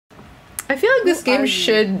I feel like this game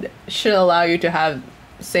should allow you to have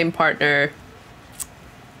same partner.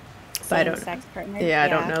 But I don't. Sex partner. Yeah, I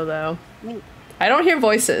don't know though. Wait. I don't hear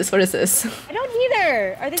voices. What is this? I don't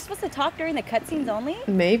either. Are they supposed to talk during the cutscenes only?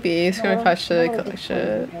 Maybe. It's gonna catch the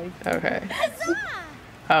collection. Okay.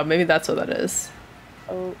 Oh, maybe that's what that is.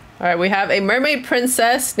 Oh. Alright, we have a mermaid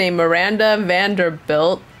princess named Miranda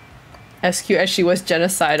Vanderbilt. As cute as she was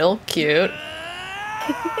genocidal. Cute.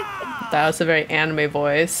 That was a very anime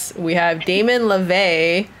voice. We have Damon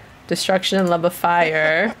LaVey, Destruction and Love of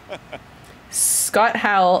Fire. Scott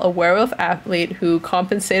Howell, a werewolf athlete who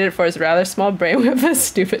compensated for his rather small brain with a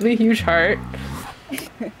stupidly huge heart.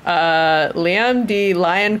 Liam D.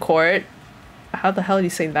 Lioncourt. How the hell did you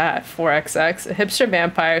say that? 4XX. A hipster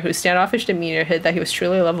vampire whose standoffish demeanor hid that he was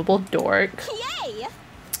truly a lovable dork. Yay!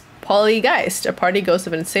 Polly Geist, a party ghost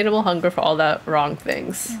of an insatiable hunger for all the wrong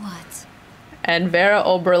things. What? And Vera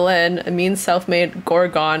Oberlin, a mean self-made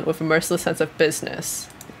Gorgon with a merciless sense of business.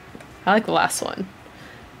 I like the last one.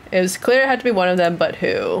 It was clear it had to be one of them, but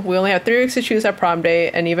who? We only have 3 weeks to choose our prom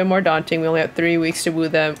date, and even more daunting, we only have 3 weeks to woo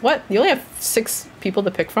them. What? You only have 6 people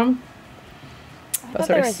to pick from? I thought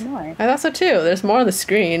there was more. I thought so too. There's more on the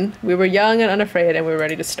screen. We were young and unafraid, and we were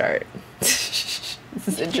ready to start. This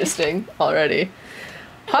is interesting already.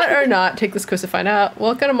 Hot or not, take this quiz to find out.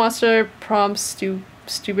 Welcome to Monster Prom,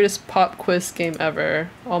 stupidest pop quiz game ever.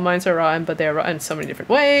 All minds are rotten, but they are rotten in so many different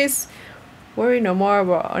ways. Worry no more.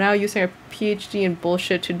 We're now using our PhD in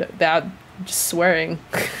bullshit to that just swearing.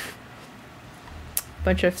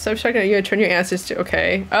 Bunch of subject that you turn your answers to.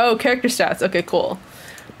 Okay. Oh, character stats. Okay, cool.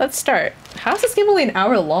 Let's start. How's this game only an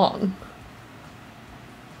hour long?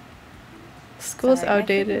 School's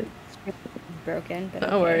outdated. Broken. But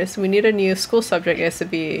No worries. We need a new school subject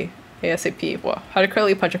ASAP. Well, how to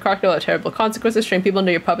correctly punch a crocodile at terrible consequences. Train people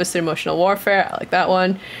into your puppets through emotional warfare. I like that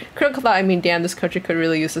one. Critical thought. I mean, damn, this country could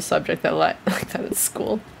really use a subject that like that at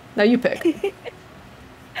school. Now you pick.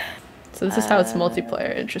 So this is how it's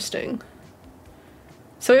multiplayer. Interesting.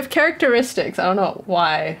 So we have characteristics. I don't know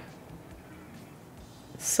why.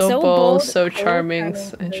 So bold, so charming.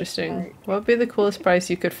 Interesting. What would be the coolest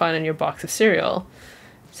price you could find in your box of cereal?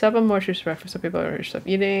 Set up more choose breakfast so people are stop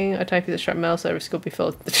eating. A tiny piece of sharp metal so every scoop be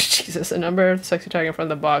filled with Jesus, a number of sexy tag in front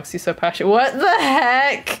of the box. He's so passionate. What the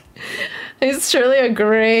heck? He's surely a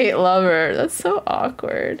great lover. That's so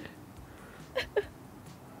awkward.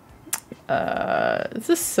 This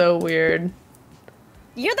is so weird.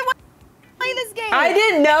 You're the one playing this game. I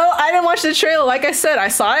didn't know. I didn't watch the trailer. Like I said, I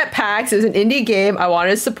saw it at PAX. It was an indie game. I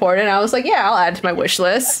wanted to support it. And I was like, yeah, I'll add it to my wish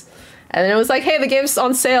list. And then it was like, hey, the game's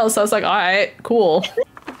on sale. So I was like, all right, cool.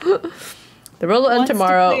 The world will end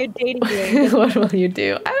tomorrow. What will you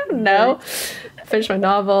do? I don't know. Finish my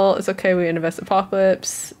novel. It's okay. We invest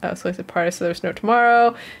apocalypse. Selected party, so there's no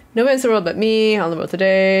tomorrow. No one in the world but me. On the world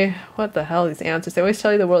today. What the hell? These answers. They always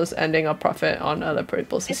tell you the world is ending. I'll profit on other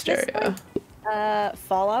people's hysteria. Like,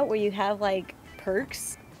 Fallout, where you have like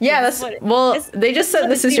perks. Yeah, that's well. They just said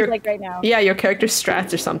this is your like right now. Yeah, your character's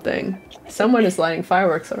strats or something. Someone is lighting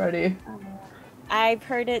fireworks already. I've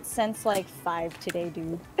heard it since like 5 today,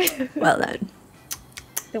 dude. Well then.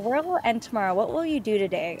 The world will end tomorrow. What will you do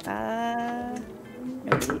today?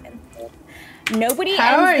 Nobody.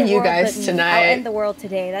 How are you guys tonight? I'll end the world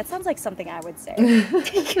today. That sounds like something I would say.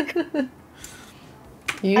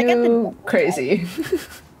 You crazy.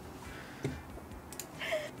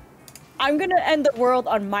 I'm gonna end the world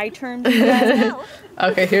on my terms.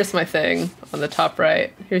 Okay, here's my thing on the top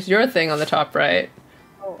right. Here's your thing on the top right.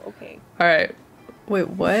 Oh, okay. All right. Wait,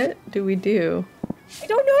 what do we do? I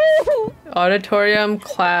don't know. Auditorium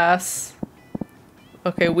class.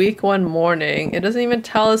 Okay, week 1 morning. It doesn't even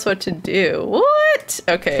tell us what to do. What?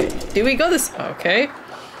 Okay. Do we go this? Okay.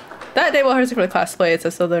 That day while rehearsing for the class play, it's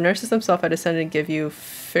as though the nurses themselves had descended to give you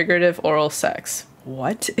figurative oral sex.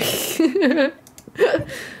 What?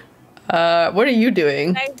 What are you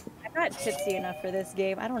doing? I'm not tipsy enough for this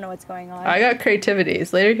game. I don't know what's going on. I got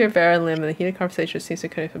creativities. Later hear Vera and Lim and the heated conversation seems to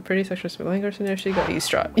connect with pretty sexual language in there. So you go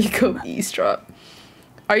eavesdrop. You go eavesdrop.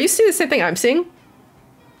 Are you seeing the same thing I'm seeing?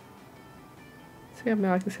 See, I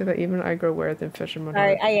can say that even I grow weird than fish in my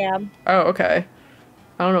heart. I am. Oh, okay.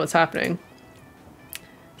 I don't know what's happening.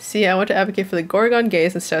 See, I want to advocate for the Gorgon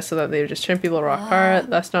gays instead so that they would just turn people rock hard.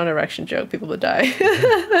 That's not an erection joke. People would die.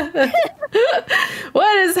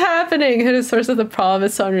 What is happening? Hidden source of the problem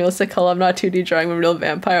is so unrealistic. Hello, I'm not 2D drawing a real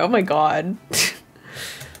vampire. Oh my god.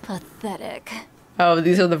 Pathetic. Oh,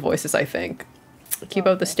 these are the voices, I think. Keep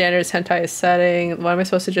up the standards. Hentai is setting. Why am I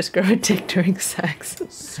supposed to just grow a dick during sex?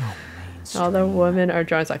 So all the women are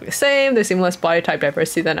drawn exactly the same. They seem less body type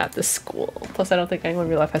diversity than at the school. Plus, I don't think anyone in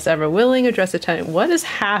real life has ever willingly addressed a tenant. What is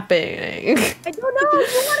happening? I don't know.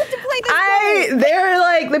 You wanted to play this they're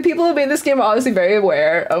like, the people who made this game are obviously very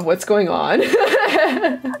aware of what's going on.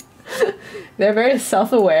 They're very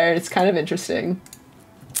self-aware. It's kind of interesting.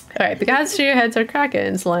 All right, because your heads are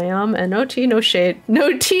krakens, lamb, and no tea, no shade.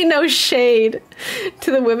 No tea, no shade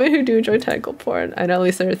to the women who do enjoy tentacle porn. I know at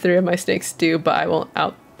least there are 3 of my snakes do, but I won't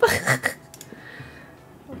out.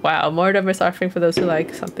 Wow, more diverse offering for those who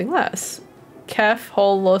like something less. Kef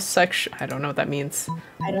holosexual. I don't know what that means.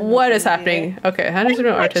 What is happening? Okay, how does it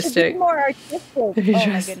know artistic? More artistic. Oh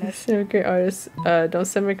my goodness. You're a great artist. Don't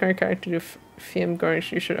send my current character to film going.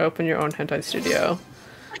 You should open your own hentai studio.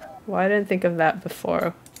 Why didn't think of that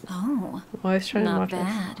before? Oh, Well, I was trying not to watch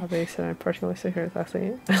bad. hobby, so I particularly sick here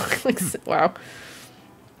lastly. Like, wow.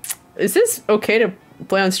 Is this okay to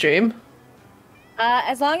play on stream?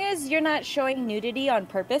 As long as you're not showing nudity on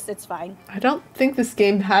purpose, it's fine. I don't think this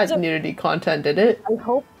game had nudity content, did it? I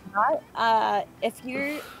hope not.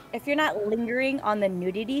 If you're not lingering on the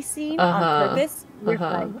nudity scene on purpose, you're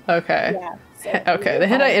fine. Okay. Yeah. So Okay, the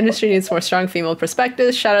hentai industry needs more strong female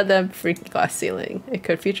perspectives. Shout out them freaky glass ceiling. It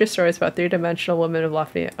could feature stories about 3-dimensional women of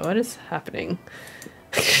lofty. What is happening?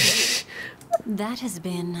 That has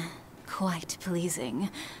been quite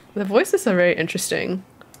pleasing. The voices are very interesting.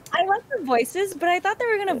 I like the voices, but I thought they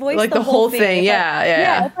were gonna voice Like the whole thing.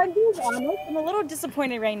 yeah. If I'm being honest, I'm a little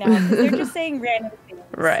disappointed right now because they're just saying random things.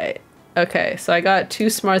 Right. Okay, so I got 2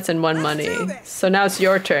 smarts and 1 money. So now it's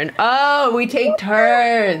your turn. Oh, we take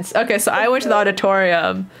turns. Okay, so I went to the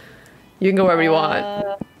auditorium. You can go wherever you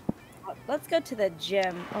want. Let's go to the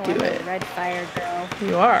gym. Oh, Do I'm it. a red fire girl.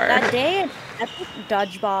 You are. That day, an epic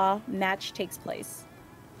dodgeball match takes place.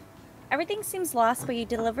 Everything seems lost, but you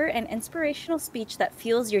deliver an inspirational speech that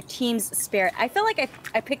fuels your team's spirit. I feel like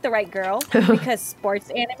I picked the right girl because sports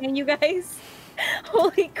anime, you guys.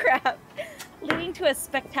 Holy crap. Leading to a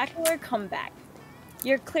spectacular comeback.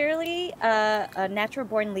 You're clearly a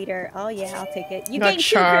natural-born leader. Oh yeah, I'll take it. You Got gain 2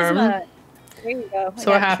 charm. charisma. There you go.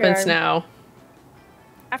 So what happens now?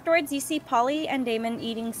 Afterwards, you see Polly and Damon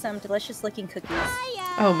eating some delicious-looking cookies.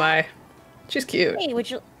 Oh my. She's cute. Hey,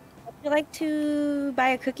 would you like to buy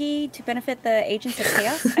a cookie to benefit the agents of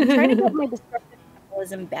chaos? I'm trying to get my disruptive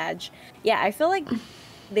capitalism badge. Yeah, I feel like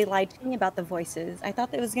they lied to me about the voices. I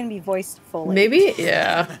thought that was going to be voiced fully. Maybe?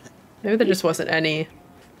 Yeah. Maybe there just wasn't any.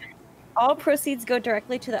 All proceeds go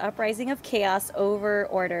directly to the uprising of chaos over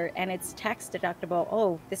order, and it's tax deductible.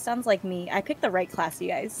 Oh, this sounds like me. I picked the right class, you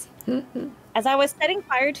guys. As I was setting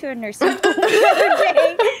fire to a nursing home the other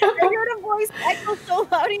day, I heard a voice echo so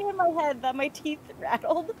loud in my head that my teeth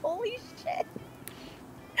rattled. Holy shit.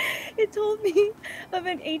 It told me of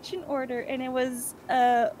an ancient order, and it was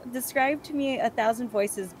described to me 1,000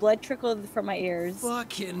 voices. Blood trickled from my ears.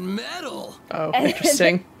 Fucking metal! Oh,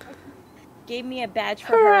 interesting. Gave me a badge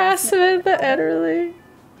for Harassment, the elderly.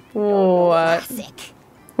 What? Classic.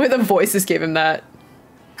 Wait, the voices gave him that.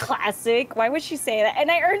 Classic. Why would she say that?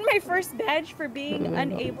 And I earned my first badge for being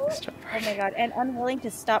unable. Oh my god, and unwilling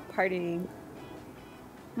to stop partying.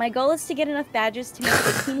 My goal is to get enough badges to make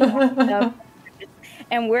bikini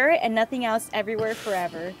and wear it and nothing else everywhere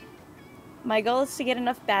forever. My goal is to get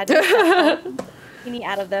enough badges to make bikini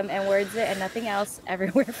out of them and wears it and nothing else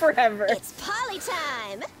everywhere forever. It's party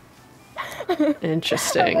time.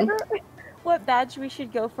 Interesting. What badge we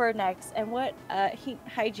should go for next and what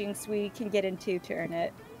hijinks we can get into to earn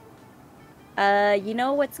it. You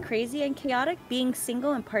know what's crazy and chaotic? Being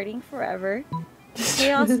single and partying forever.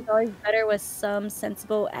 Chaos is always better with some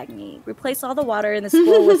sensible agony. Replace all the water in the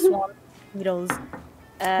school with swamp mosquitoes.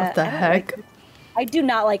 What the heck? I do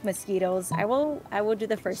not like mosquitoes. I will do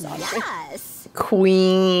the first option. Yes.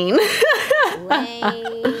 Queen.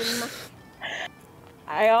 Lame.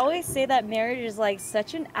 I always say that marriage is like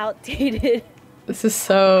such an outdated. This is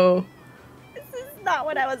so. This is not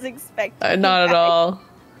what I was expecting. Not at all.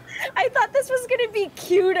 I thought this was gonna be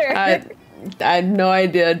cuter. I had no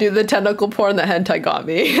idea. Dude, the tentacle porn that hentai got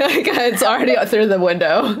me. Like, it's already through the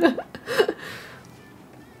window.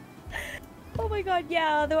 Oh my god,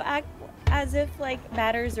 yeah, they'll act as if like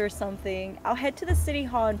matters or something. I'll head to the city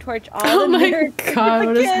hall and torch all Oh the my mirrors god,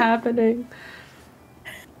 what is again. happening?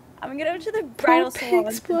 I'm gonna go to the bridal salon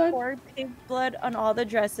pig's and blood. pour pig blood on all the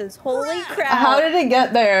dresses. Holy crap! How did it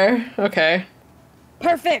get there? Okay.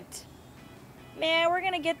 Perfect! Man, we're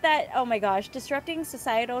gonna get that, oh my gosh, disrupting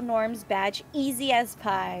societal norms badge easy as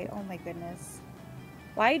pie. Oh my goodness.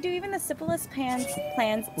 Why do even the simplest plans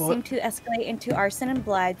seem to escalate into arson and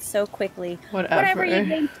blood so quickly? Whatever. You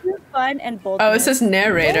gain too fun and bold. Oh, it says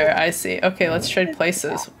narrator. I see. Okay, let's trade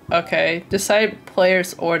places. Okay, decide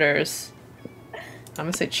players' orders. I'm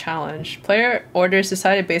gonna say challenge. Player orders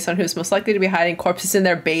decided based on who's most likely to be hiding corpses in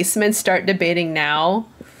their basement. Start debating now.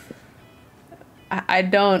 I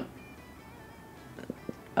don't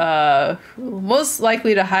Most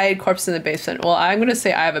likely to hide corpses in the basement. Well, I'm gonna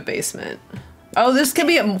say I have a basement. Oh, this can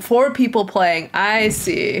be 4 people playing. I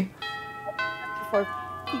see.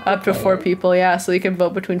 Up to 4 people, yeah. So you can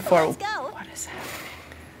vote between 4. Let's go. What is happening?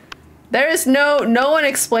 There is no one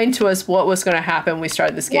explained to us what was gonna happen when we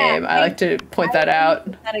started this game. I like to point that out.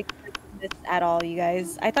 Not expecting this at all, you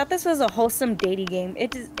guys. I thought this was a wholesome dating game.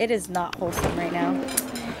 It is not wholesome right now.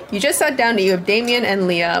 You just sat down to Eve of Damien and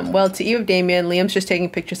Liam. Well, to Eve of Damien, Liam's just taking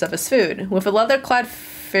pictures of his food. With a leather-clad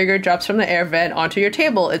figure drops from the air vent onto your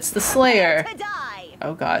table. It's the Slayer. To die.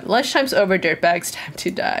 Oh god. Lunchtime's over, dirtbags. Time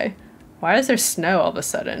to die. Why is there snow all of a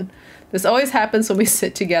sudden? This always happens when we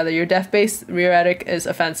sit together. Your death-based rhetoric is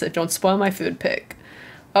offensive. Don't spoil my food pic.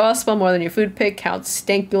 Oh, I'll spoil more than your food pic. Count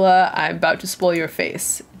Stankula. I'm about to spoil your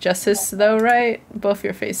face. Justice, though, right? Both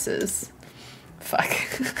your faces. Fuck.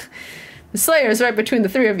 The Slayer is right between the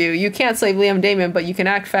 3 of you. You can't save Liam and Damien, but you can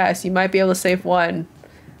act fast. You might be able to save one.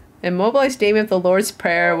 Immobilize Damien with the Lord's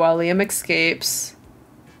Prayer while Liam escapes.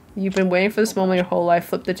 You've been waiting for this moment your whole life.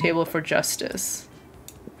 Flip the table for justice.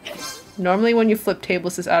 Normally when you flip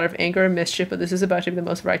tables it's out of anger or mischief, but this is about to be the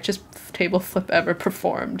most righteous table flip ever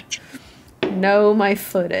performed. Know my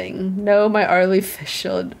footing. Know my artfully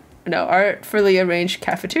arranged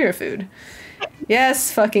cafeteria food.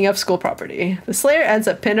 Yes, fucking up school property. The Slayer ends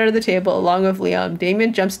up pinned under the table along with Liam.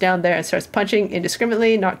 Damien jumps down there and starts punching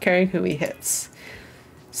indiscriminately, not caring who he hits.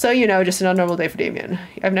 So, you know, just an abnormal day for Damien.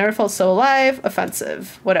 I've never felt so alive.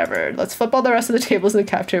 Offensive. Whatever. Let's flip all the rest of the tables in the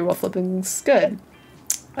cafeteria while flipping's good.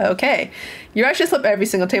 Okay. You actually flip every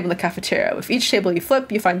single table in the cafeteria. With each table you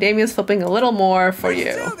flip, you find Damien's flipping a little more for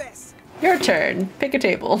you. Your turn. Pick a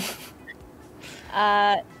table.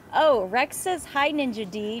 Oh, Rex says, hi,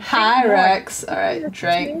 Ninja-Dee. Hi, Rex. All right,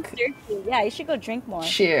 drink. Yeah, you should go drink more.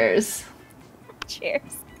 Cheers.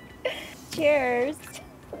 Cheers. Cheers.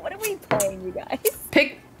 What are we playing, you guys?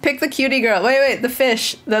 Pick the cutie girl. Wait, the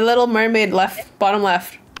fish. The little mermaid left, bottom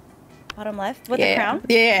left. Bottom left? With the crown?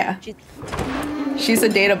 Yeah. She's a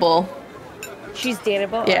dateable. She's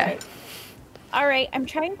dateable? Yeah. All right, I'm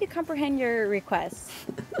trying to comprehend your request.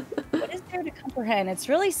 What is there to comprehend? It's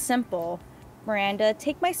really simple. Miranda,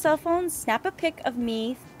 take my cell phone, snap a pic of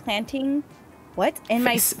me planting what? In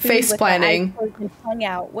my food face with planting. my eyes closed and tongue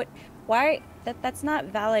out. What? Why? That's not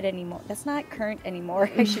valid anymore. That's not current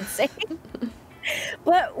anymore, I should say.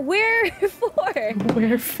 But where for?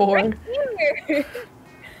 Where for? Right here.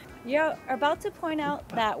 You're about to point out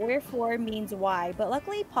that wherefore means why, but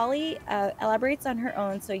luckily Polly elaborates on her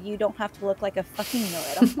own so you don't have to look like a fucking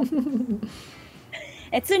know-it-all.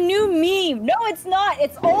 It's a new meme. No, it's not.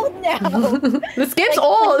 It's old now. This game's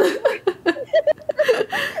old.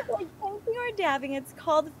 Like painting or dabbing, it's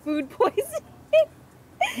called food poisoning.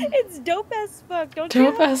 It's dope as fuck. Don't you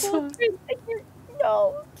Dope have as cool fuck. trends in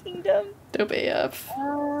your kingdom? Dope AF.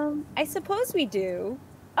 I suppose we do.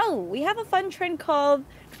 Oh, we have a fun trend called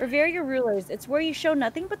Revere Your Rulers. It's where you show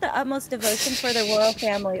nothing but the utmost devotion for the royal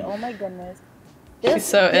family. Oh my goodness. She's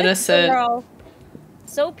so innocent. Girl,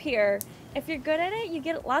 so pure. If you're good at it, you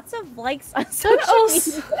get lots of likes on social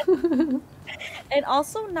media. And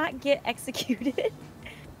also not get executed.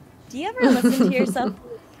 Do you ever listen to yourself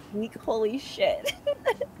weak? Holy shit.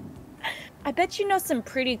 I bet you know some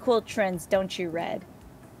pretty cool trends, don't you, Red?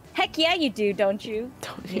 Heck yeah, you do, don't you?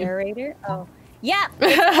 Don't you? Narrator? Oh. Yeah!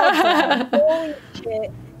 It's called that. Holy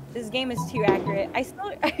shit. This game is too accurate. I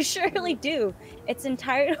surely do. It's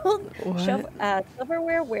entitled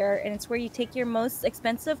Silverware Wear, and it's where you take your most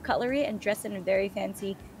expensive cutlery and dress it in very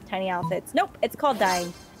fancy, tiny outfits. Nope, it's called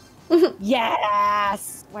Dying.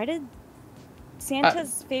 Yes! Why did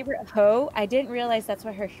Santa's favorite hoe? I didn't realize that's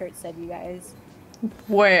what her shirt said, you guys.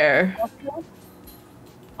 Where?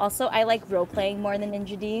 Also, I like role-playing more than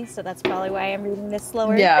Ninja-Dee, so that's probably why I'm reading this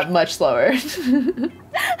slower. Yeah, much slower.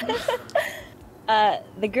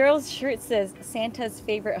 The girl's shirt says Santa's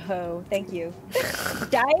favorite hoe. Thank you.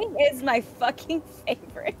 Dying is my fucking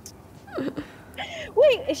favorite.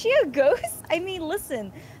 Wait, is she a ghost? I mean,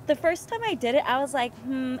 listen, the first time I did it, I was like,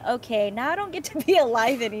 okay, now I don't get to be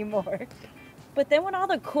alive anymore. But then when all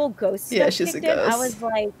the cool ghost stuff she's a kicked in, I ghost. was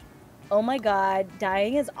like, oh my god,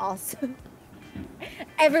 dying is awesome.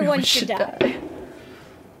 Everyone should die.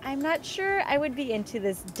 I'm not sure I would be into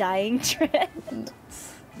this dying trend.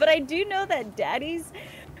 But I do know that daddies,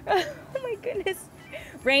 oh my goodness,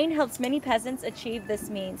 rain helps many peasants achieve this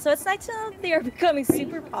mean. So it's nice to know that they are becoming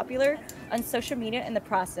super popular on social media in the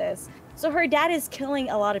process. So her dad is killing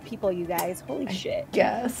a lot of people, you guys. Holy shit.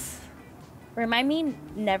 Yes. Remind me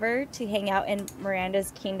never to hang out in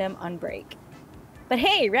Miranda's kingdom on break. But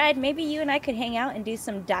hey, Red, maybe you and I could hang out and do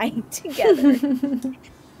some dying together.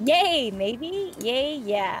 Yay, maybe? Yay,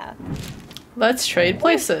 yeah. Let's trade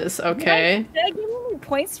places. Okay. Did I give you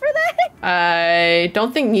points for that? I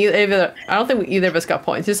don't think either of us got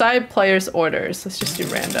points. Decide players' orders. Let's just do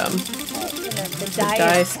random. The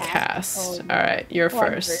Dice cast. Oh, All right, you're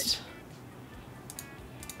 100. first.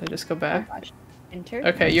 I just go back. Oh, gosh. Enter.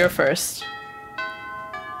 Okay, you're first.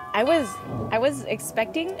 I was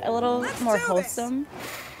expecting a little more wholesome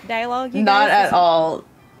dialogue. You Not guys. at all.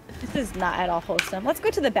 This is not at all wholesome. Let's go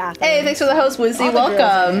to the bathroom. Hey, thanks for the host, Wizzy. All the girls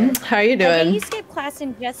are Welcome. there. How are you I think doing? you skip class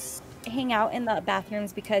and just hang out in the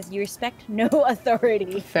bathrooms because you respect no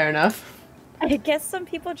authority. Fair enough. I guess some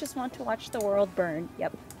people just want to watch the world burn.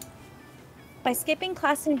 Yep. By skipping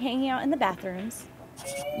class and hanging out in the bathrooms,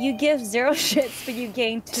 you give 0 shits, but you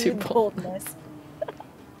gain 2 boldness.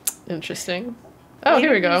 Interesting. Oh,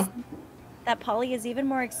 here we go. That Polly is even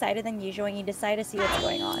more excited than usual when you decide to see what's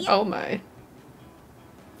going on. Oh my.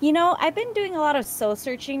 You know, I've been doing a lot of soul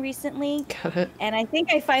searching recently, Got it. and I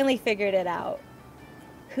think I finally figured it out.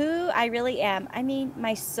 Who I really am. I mean,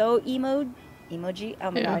 my soul emoji,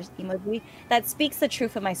 oh my gosh, emoji, that speaks the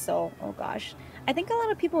truth of my soul. Oh gosh. I think a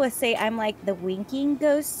lot of people would say I'm like the winking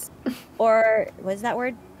ghost, or what's that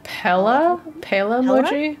word? Pella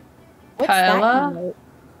emoji? What's Pella? that emote?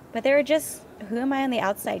 But they were just, who am I on the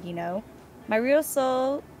outside, you know? My real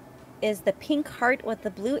soul is the pink heart with the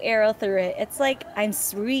blue arrow through it. It's like, I'm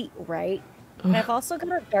sweet, right? And I've also got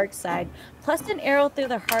a dark side. Plus an arrow through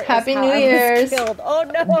the heart. Happy is how New I was Year's. killed. Oh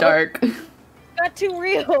no. Dark. Got too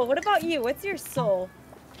real. What about you? What's your soul?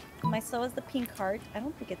 My soul is the pink heart. I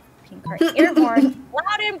don't think it's pink heart. Airborne.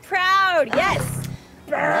 Loud and proud. Yes.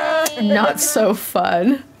 Not so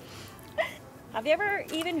fun. Have you ever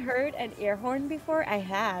even heard an air horn before? I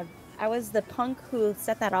have. I was the punk who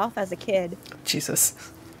set that off as a kid.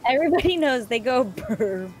 Jesus. Everybody knows they go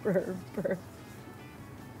brr, brr, brr.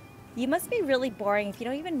 You must be really boring if you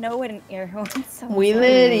don't even know what an air horn sounds We like.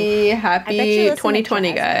 litty. I bet you Happy listen to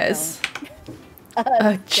 2020, jazz,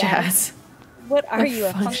 guys. Jazz. What are you,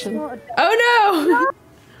 a function. functional adult? Oh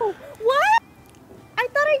No! What? I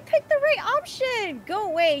thought I picked the right option. Go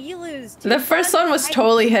away, you lose. no! The first one was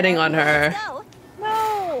totally hitting on her. Go.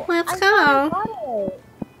 No. Let's I go. thought I got it.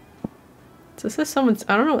 This is someone's.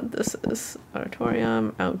 I don't know what this is.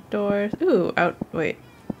 Auditorium, outdoors. Ooh, wait.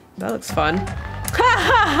 That looks fun. Ha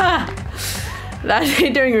ha ha! That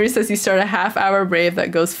day during recess, you start a half-hour rave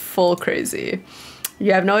that goes full crazy.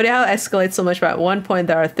 You have no idea how it escalates so much, but at one point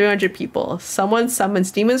there are 300 people. Someone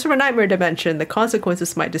summons demons from a nightmare dimension. The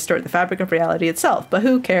consequences might distort the fabric of reality itself, but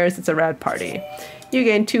who cares? It's a rad party. You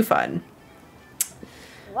gain 2 fun.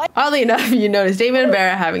 What? Oddly enough, you notice Damien and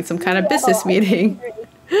Vera having some kind of business meeting.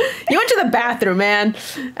 You went to the bathroom, man.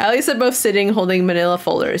 At least they're both sitting holding manila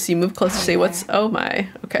folders. You move closer to say, what's... Oh my.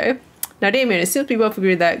 Okay. Now, Damien, it seems we both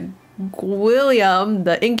agree that William,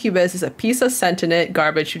 the incubus, is a piece of sentient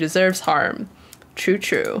garbage who deserves harm. True,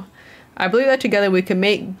 true. I believe that together we can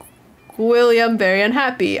make William very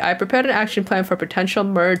unhappy. I prepared an action plan for a potential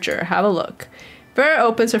merger. Have a look. Vera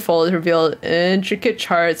opens her folder to reveal intricate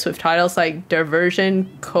charts with titles like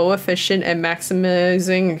diversion, coefficient, and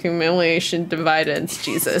maximizing accumulation dividends.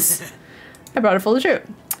 Jesus. I brought a folder too.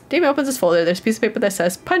 Damien opens his folder. There's a piece of paper that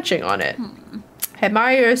says punching on it. I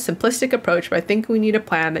admire your simplistic approach, but I think we need a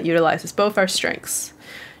plan that utilizes both our strengths.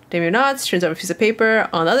 Damien nods, turns over a piece of paper.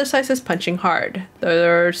 On the other side says punching hard.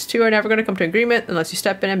 Those two are never going to come to an agreement unless you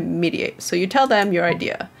step in and mediate. So you tell them your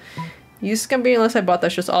idea. Use company unless I bought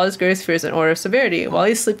that shows all his greatest fears in order of severity. While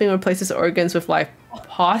he's sleeping, replaces organs with live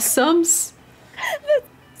possums?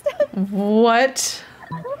 What?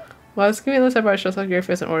 Well, it's gonna be unless I bought shows all his greatest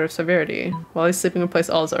fears in order of severity. While he's sleeping,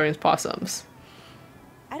 replace all his organs with possums.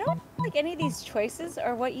 I don't like any of these choices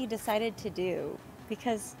or what you decided to do.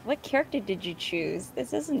 Because what character did you choose?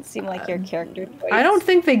 This doesn't seem like your character choice. I don't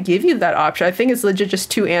think they give you that option. I think it's legit just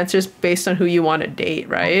 2 answers based on who you want to date,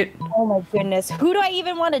 right? Oh my goodness. Who do I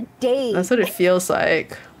even want to date? That's what it feels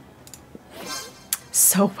like.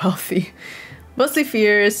 So wealthy. Mostly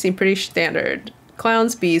fears seem pretty standard.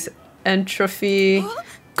 Clowns, bees, entropy,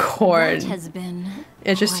 corn. That has been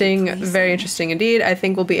Interesting, quite very pleasing. interesting indeed. I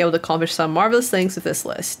think we'll be able to accomplish some marvelous things with this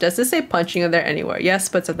list. Does this say punching in there anywhere? Yes,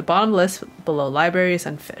 but it's at the bottom of the list below libraries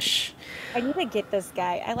and fish. I need to get this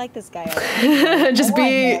guy. I like this guy. already. Just I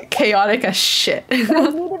be want him. chaotic as shit. I need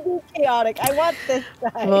to be chaotic. I want this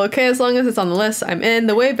guy. Well, okay, as long as it's on the list, I'm in.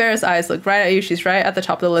 The way Vera's eyes look right at you, she's right at the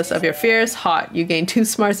top of the list of your fears. Hot. You gain 2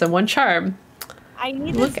 smarts and 1 charm. I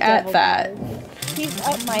need Look this at devil that. guy. He's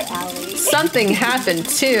up my alley. Something happened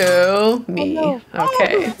to me. Oh, no.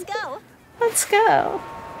 Okay. Let's go. Let's go.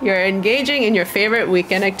 You're engaging in your favorite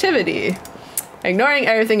weekend activity. Ignoring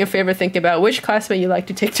everything in favor, thinking about which classmate you like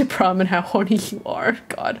to take to prom and how horny you are.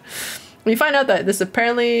 God. We find out that this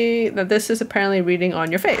is apparently reading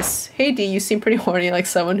on your face. Hey Dee, you seem pretty horny, like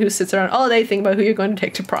someone who sits around all day thinking about who you're going to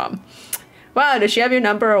take to prom. Wow, does she have your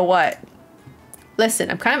number or what?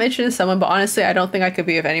 Listen, I'm kind of interested in someone, but honestly, I don't think I could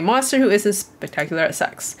be with any monster who isn't spectacular at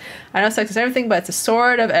sex. I know sex is everything, but it's a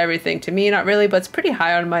sort of everything. To me, not really, but it's pretty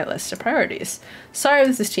high on my list of priorities. Sorry,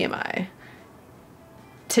 this is TMI.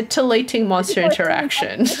 Titillating monster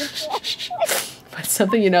interaction. But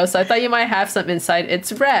something you know, so I thought you might have some insight.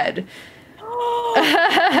 It's red.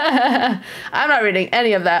 I'm not reading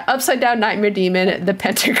any of that. Upside down nightmare demon, the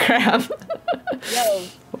pentagram. Yo,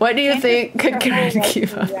 what do you think could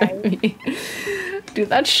keep up with me? Dude,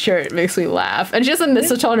 that shirt makes me laugh. And she has a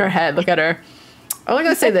mistletoe on her head. Look at her. I'm only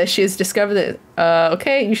gonna say this. She has discovered that,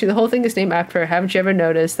 okay, usually the whole thing is named after her. Haven't you ever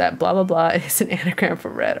noticed that blah, blah, blah is an anagram for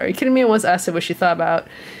red? Are you kidding me? I once asked her what she thought about.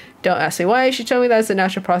 Don't ask me why. She told me that it's a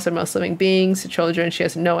natural process of most living beings. The children, she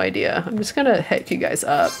has no idea. I'm just gonna hit you guys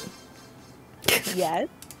up. Yes.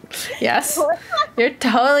 Yes. You're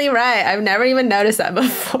totally right. I've never even noticed that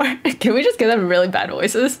before. Can we just give them really bad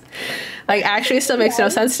voices? Like, actually still makes no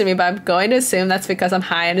sense to me, but I'm going to assume that's because I'm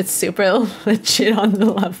high and it's super legit on the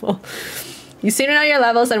level. You seem to know your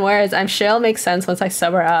levels and words. I'm sure it'll make sense once I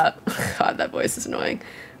sober up. God, that voice is annoying.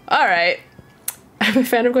 All right. I'm a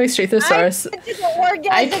fan of going straight to the source.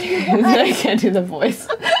 I can't do the voice.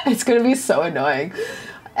 It's going to be so annoying.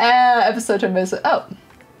 Episode 10 minutes. Oh.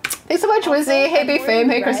 Thanks so much, Wizzy. Hey, Big Fame.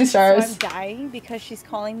 Hey, Chrissy Stars. So I'm dying because she's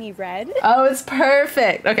calling me red. Oh, it's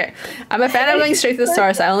perfect. Okay. I'm a fan of going straight to the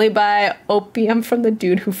source. I only buy opium from the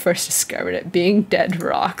dude who first discovered it. Being dead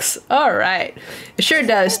rocks. All right. It sure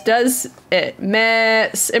does. Does it?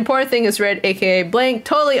 Mess. Important thing is red, aka blank.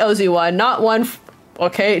 Totally owes you one. Not one.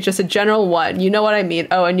 Okay, just a general one. You know what I mean.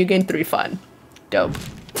 Oh, and you gain 3 fun. Dope.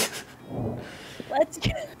 Let's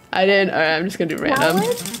go. I didn't. Alright, I'm just gonna do random.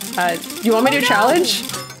 You want me to do challenge?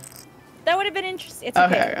 That would have been interesting. It's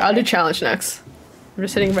okay, I'll do challenge next. I'm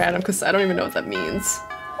just hitting random because I don't even know what that means.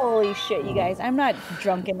 Holy shit, you guys. I'm not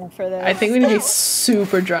drunk enough for this. I think we need to be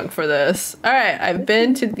super drunk for this. Alright, I've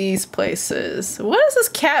been to these places. What is this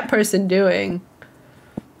cat person doing?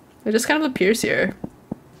 It just kind of appears here.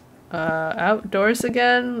 Outdoors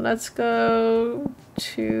again. Let's go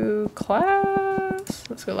to class.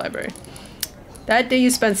 Let's go library. That day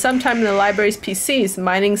you spent some time in the library's PCs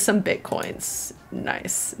mining some bitcoins.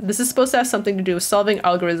 Nice. This is supposed to have something to do with solving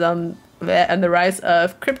algorithm and the rise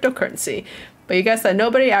of cryptocurrency. But you guess that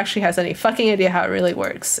nobody actually has any fucking idea how it really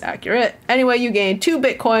works. Accurate. Anyway, you gain 2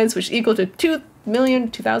 bitcoins, which equal to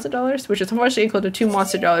 $2,002,000, which is unfortunately equal to 2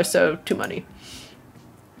 monster dollars, so 2 money.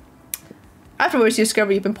 Afterwards, you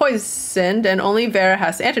discover you've been poisoned, and only Vera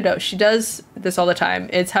has the antidote. She does this all the time.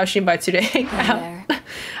 It's how she invites you to hang out.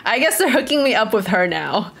 I guess they're hooking me up with her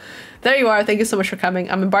now. There you are. Thank you so much for coming.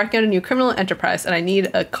 I'm embarking on a new criminal enterprise, and I need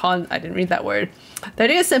a I didn't read that word. The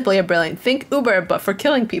idea is simply a brilliant. Think Uber, but for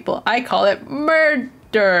killing people. I call it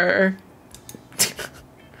murder.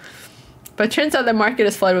 But it turns out the market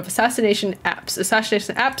is flooded with assassination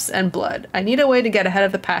apps and blood. I need a way to get ahead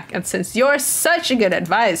of the pack, and since you're such a good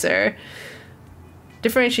advisor,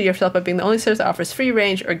 differentiate yourself by being the only service that offers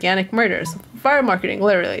free-range organic murders. Viral marketing,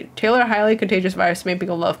 literally. Tailor a highly contagious virus to make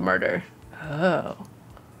people love murder. Oh.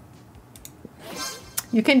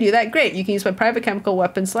 You can do that. Great. You can use my private chemical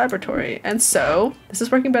weapons laboratory. And so, this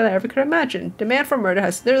is working better than I ever could imagine. Demand for murder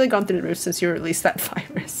has literally gone through the roof since you released that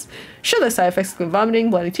virus. Sure, the side effects include vomiting,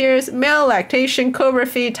 bloody tears, male lactation, cobra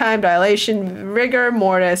feet, time dilation, rigor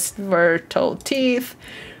mortis, vertal teeth,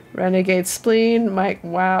 renegade spleen,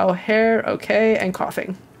 wow, hair, okay, and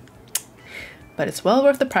coughing. But it's well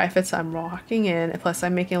worth the profits I'm rocking in, plus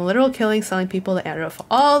I'm making a literal killing selling people the antidote for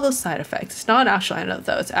all those side effects. It's not an actual antidote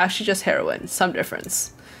though, it's actually just heroin. Some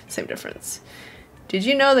difference. Same difference. Did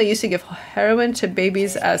you know they used to give heroin to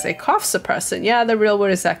babies as a cough suppressant? Yeah, the real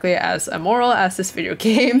word is exactly as immoral as this video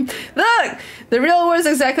game. Look! The real word is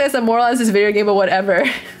exactly as immoral as this video game, but whatever.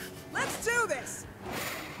 Let's do this!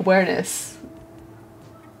 Awareness.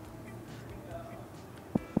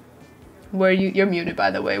 You're muted, by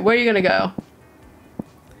the way. Where are you gonna go?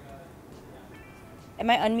 Am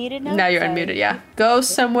I unmuted now? Now you're unmuted, yeah. Go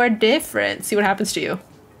somewhere different. See what happens to you.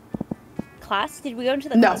 Class? Did we go into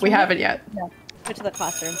the classroom? classroom? No, we haven't yet. No. Go to the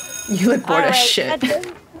classroom. You look bored as shit.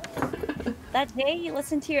 That day, you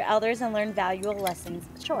listen to your elders and learn valuable lessons.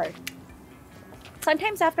 Sure.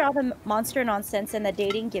 Sometimes after all the monster nonsense and the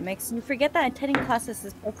dating gimmicks, you forget that attending classes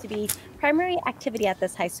is supposed to be primary activity at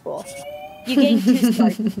this high school. You gain 2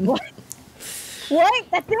 stars. What? What?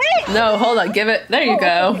 That's it? No, hold on. Give it. There you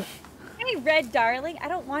go. Okay. Hey, Red Darling. I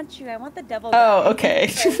don't want you. I want the devil. Oh,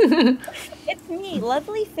 okay. It's me,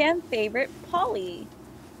 lovely fan favorite, Polly.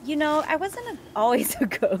 You know, I wasn't always a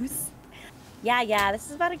ghost. Yeah, this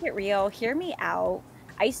is about to get real. Hear me out.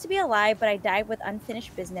 I used to be alive, but I died with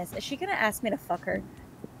unfinished business. Is she gonna ask me to fuck her?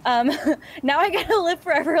 Now I gotta live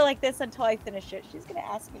forever like this until I finish it. She's gonna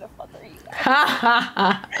ask me to fuck her, you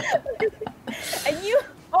guys. And you,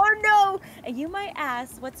 oh no! And you might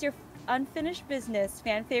ask, what's your unfinished business?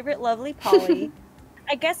 Fan favorite, lovely Polly.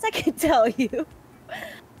 I guess I could tell you.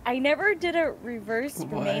 I never did a reverse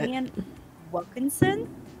Romanian Wilkinson.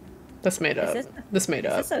 That's made up. This made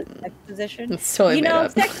up. Is this a sex position? It's totally you made know,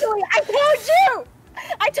 up. sexually, I told you!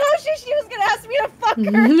 I told you she was gonna ask me to fuck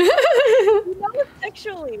her! You know,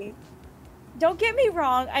 sexually. Don't get me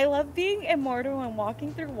wrong, I love being immortal and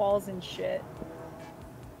walking through walls and shit.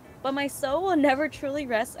 But my soul will never truly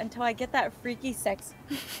rest until I get that freaky sex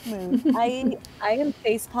move. I am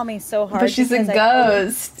face palming so hard. But she's a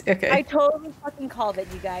ghost. Okay. I totally fucking called it,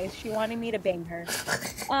 you guys. She wanted me to bang her.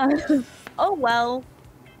 Oh well.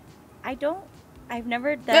 I've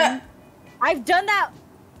never done. I've done that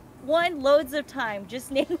one loads of time.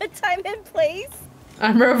 Just name a time and place.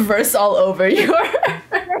 I'm reverse all over you.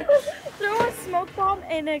 Throw a smoke bomb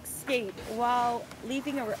and escape while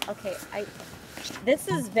leaving a. Okay, this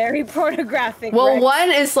is very pornographic. Well, Rex.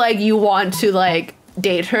 one is like you want to like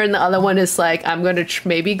date her, and the other one is like I'm gonna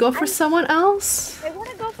maybe go for someone else. I want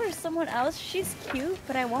to go for someone else. She's cute,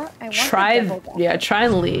 but I want. Try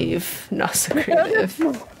and leave. Not so creative.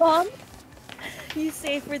 You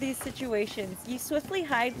save for these situations. You swiftly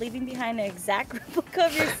hide, leaving behind an exact replica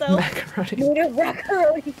of yourself made of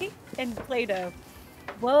macaroni and Play-Doh.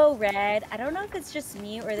 Whoa, Red. I don't know if it's just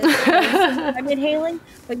me or this I'm inhaling,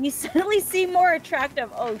 but you suddenly seem more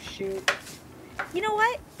attractive. Oh, shoot. You know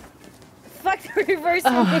what? Fuck the reverse.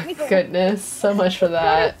 Oh, goodness. So much for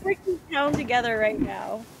that. We're freaking down together right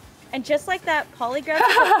now. And just like that, Polly grabs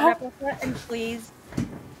a replica and flees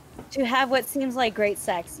to have what seems like great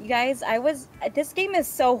sex. You guys, this game is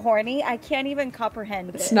so horny, I can't even comprehend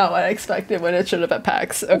it. It's not what I expected when it showed up at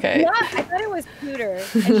PAX. Okay. I thought it was cuter.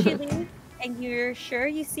 And she leaves, and you're sure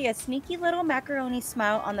you see a sneaky little macaroni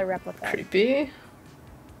smile on the replica. Creepy.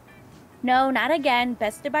 No, not again.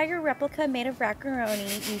 Best to buy your replica made of macaroni.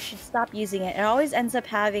 You should stop using it. It always ends up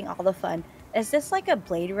having all the fun. Is this like a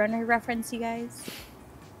Blade Runner reference, you guys?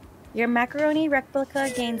 Your macaroni replica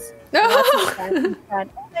gains lots of fun. Oh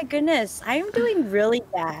my goodness, I am doing really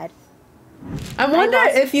bad. I wonder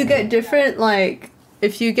if you get different,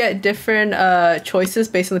 choices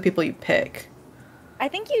based on the people you pick. I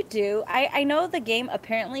think you do. I know the game,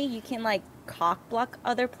 apparently you can like cock block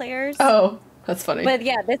other players. Oh, that's funny. But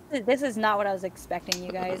yeah, this is not what I was expecting,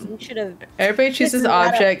 you guys. We should have. Everybody chooses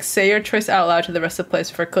object. Say your choice out loud to the rest of the players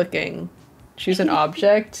for clicking. Choose an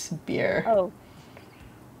object. Beer. Oh.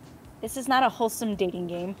 This is not a wholesome dating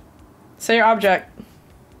game. Say your object.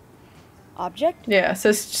 Object? Yeah,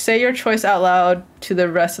 so say your choice out loud to the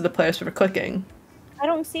rest of the players for clicking. I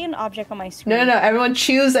don't see an object on my screen. No, everyone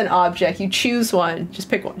choose an object. You choose one. Just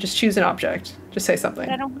pick one. Just choose an object. Just say something.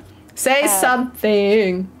 But I don't... Say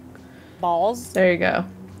something. Balls? There you go.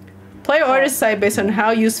 Player orders decide based on how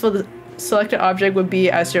useful the selected object would be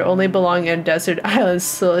as your only belonging in a desert island,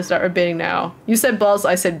 so let's start bidding now. You said balls,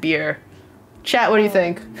 I said beer. Chat, what do you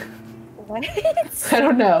think? What? I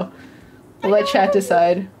don't know. We'll let chat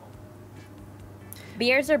decide.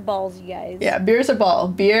 Beers or balls, you guys? Yeah, beer's a ball.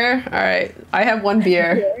 Beer? Alright. I have one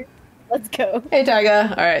beer. Let's go. Hey,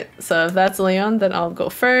 Taiga. Alright, so if that's Leon, then I'll go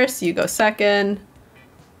first. You go second.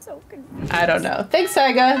 So confused. I don't know. Thanks,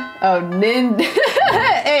 Taiga. Oh,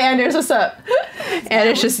 Hey, Anders, what's up?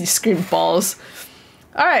 Anders just screamed balls.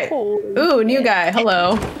 Alright. Ooh, new guy.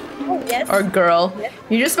 Hello. Oh, yes. Or girl. Yes.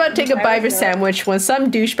 You're just about to take a bite of your sandwich when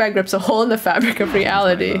some douchebag rips a hole in the fabric of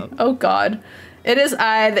reality. Oh god. It is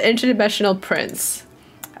I, the interdimensional prince.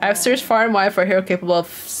 I've searched far and wide for a hero capable of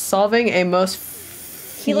solving a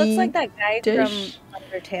most He looks like that guy from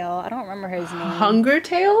Undertale. I don't remember his name.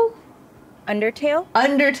 Hungertail? Undertale?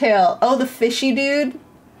 Undertale. Oh, the fishy dude?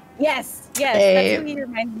 Yes, Hey. that's what he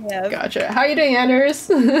reminds me of. Gotcha. How are you doing,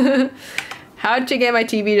 Anders? How'd you get my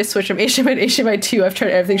TV to switch from HDMI to HDMI 2? I've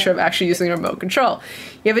tried everything short of actually using the remote control.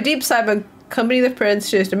 You have a deep side of accompany the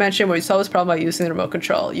prince to his dimension where you solve this problem by using the remote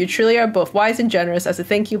control. You truly are both wise and generous. As a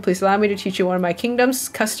thank you, please allow me to teach you one of my kingdom's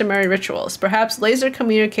customary rituals. Perhaps laser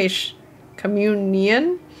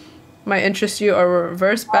communion might interest you, or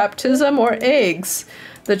reverse baptism, or eggs.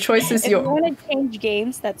 The choice is yours. If you want to change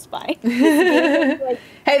games, that's fine. Hey,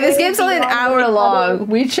 this game's only an hour long.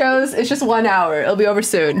 We chose, it's just 1 hour. It'll be over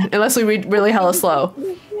soon. Unless we read really hella slow.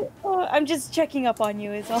 I'm just checking up on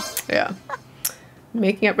you is all. Yeah.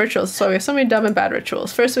 Making up rituals. So we have so many dumb and bad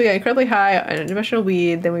rituals. First we get incredibly high on dimensional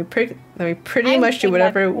weed, then we pretty much do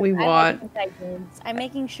whatever we want. I'm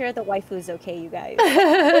making sure the waifu is okay, you guys.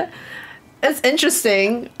 It's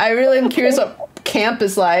interesting. I really am curious what camp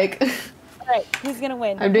is like. Alright, who's gonna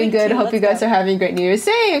win? I'm doing good. Hope you guys are having a great New Year's.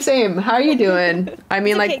 Same. How are you doing? I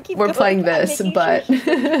mean, like, we're playing this, but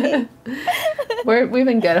we've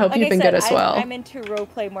been good. I hope you've been good as well. I'm into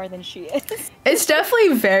roleplay more than she is. It's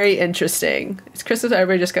definitely very interesting. It's Christmas,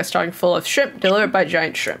 everybody just got starting full of shrimp delivered by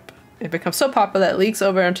giant shrimp. It becomes so popular that it leaks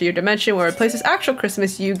over into your dimension where it replaces actual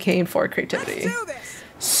Christmas you gain for creativity.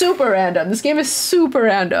 Super random. This game is super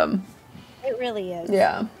random. It really is.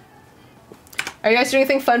 Yeah. Are you guys doing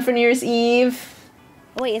anything fun for New Year's Eve?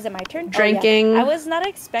 Oh, wait, is it my turn? Drinking. Oh, yeah. I was not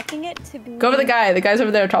expecting it to be... Go over the guy. The guy's over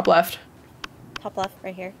there, top left. Top left,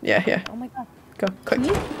 right here. Yeah. Oh my god. Go, quick.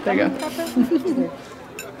 There you go.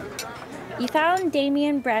 You found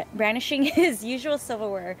Damien brandishing his usual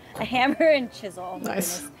silverware, a hammer and chisel. Oh,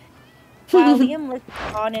 nice. Goodness. While Liam looked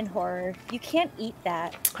on in horror. You can't eat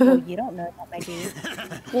that. Oh, you don't know that, my dude.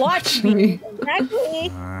 Watch me.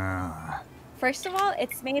 Exactly. First of all,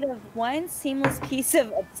 it's made of one seamless piece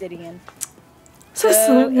of obsidian. So it's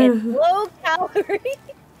low calorie.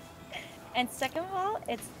 And second of all,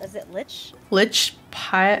 is it lich? Lich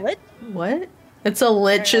pie. Lich? What? It's a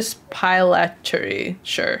lich's pilatery.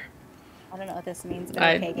 Sure. I don't know what this means. But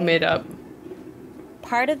I made up.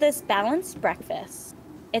 Part of this balanced breakfast.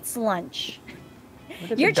 It's lunch.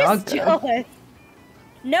 You're just jealous.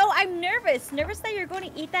 No, I'm nervous. Nervous that you're going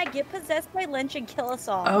to eat that, get possessed by lunch, and kill us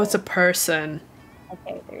all. Oh, it's a person.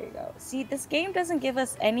 Okay, there you go. See, this game doesn't give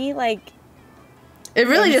us any, like... It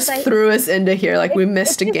really just threw us into here, like we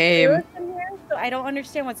missed a game. Threw us in here, so I don't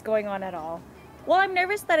understand what's going on at all. Well, I'm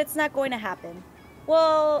nervous that it's not going to happen.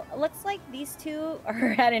 Well, looks like these two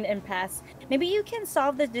are at an impasse. Maybe you can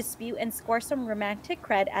solve the dispute and score some romantic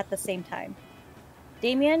cred at the same time.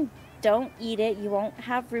 Damien, don't eat it. You won't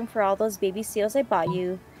have room for all those baby seals I bought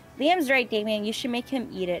you. Liam's right, Damien. You should make him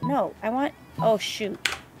eat it. No, I want... Oh, shoot.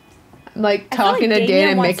 I'm like talking to Dane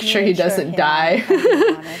and making sure he doesn't die.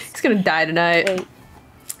 He's gonna die tonight. Wait.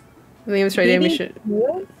 Liam's right, Damien should...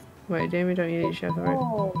 Wait, Damien, don't eat it. You should have the right.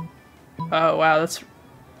 Oh, wow, that's...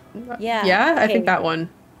 Yeah. Yeah? Okay. I think that one.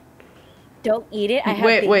 Don't eat it. I have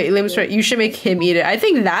wait, Liam's right. You should make him eat it. I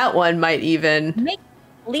think that one might even...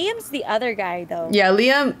 Liam's the other guy, though. Yeah,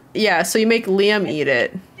 Liam... Yeah, so you make Liam eat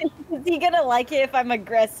it. Is he gonna like it if I'm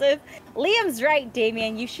aggressive? Liam's right,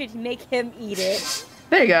 Damien. You should make him eat it.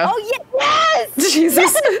 There you go. Oh, yes!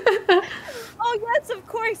 Jesus. Yes! Oh, yes, of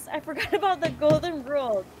course. I forgot about the golden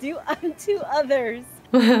rule. Do unto others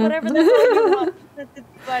whatever the hell you want. It's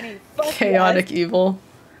funny. Chaotic evil.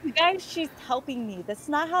 Guys, she's helping me. That's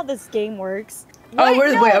not how this game works. Oh,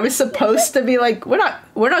 wait, are we supposed to be like... We're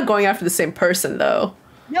not going after the same person, though.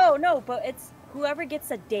 No, but it's whoever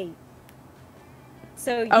gets a date.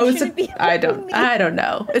 So you shouldn't be I don't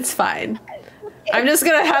know. It's fine. I'm just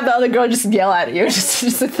gonna have the other girl just yell at you,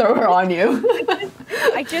 just to throw her on you.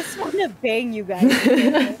 I just want to bang you guys.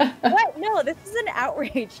 What? No, this is an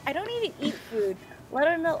outrage. I don't need to eat food,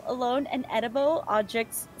 let alone an edible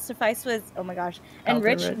objects suffice with, oh my gosh,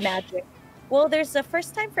 enriched magic. Well, there's a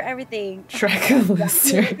first time for everything. Shrek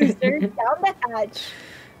Lizard. Down the hatch.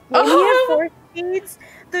 When he had 4 speeds,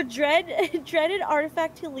 the dreaded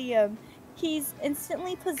artifact to Liam. He's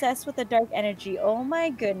instantly possessed with a dark energy. Oh my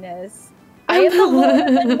goodness. I am the Lord of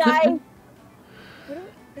the Night.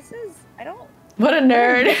 What a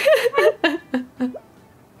nerd.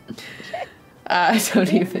 I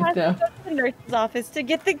don't even know. To go to the nurse's office to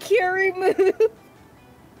get the cure removed.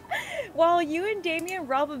 While you and Damien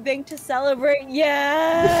rob a bank to celebrate.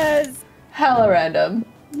 Yes. Hella random.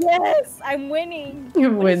 Yes, I'm winning.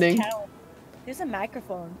 You're winning. There's a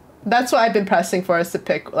microphone. That's what I've been pressing for us to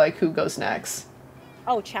pick, like, who goes next.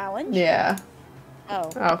 Oh, challenge? Yeah. Oh.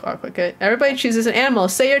 I'll click it. Everybody chooses an animal.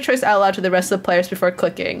 Say your choice out loud to the rest of the players before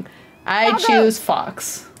clicking. I choose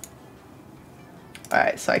fox.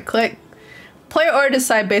 Alright, so I click. Player order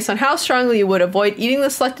decide based on how strongly you would avoid eating the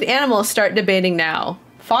selected animal. Start debating now.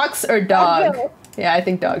 Fox or dog? Yeah, I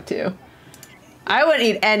think dog too. I wouldn't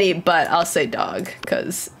eat any, but I'll say dog,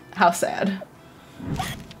 because how sad.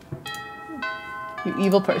 You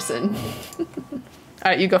evil person.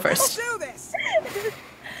 Alright, you go first. Let's do this.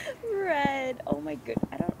 Red. Oh my god.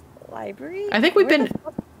 I don't... Library? I think we've been...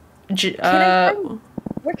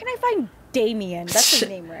 where can I find Damien? That's his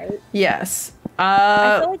name, right? Yes.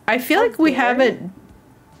 I feel like we haven't...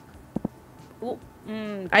 Well,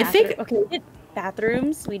 I think... Okay, we did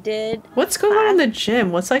bathrooms. We did... What's going on in the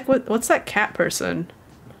gym? What's that cat person?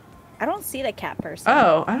 I don't see the cat person.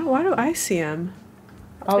 Oh, why do I see him?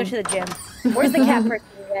 Let's go to the gym. Where's the cat person,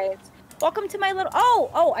 you guys? Welcome to my little...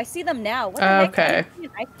 Oh, I see them now. What the heck? Okay.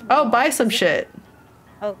 Oh, buy some shit.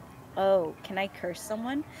 Oh, can I curse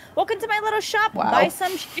someone? Welcome to my little shop. Wow. Buy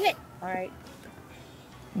some shit. Alright.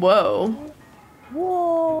 Whoa.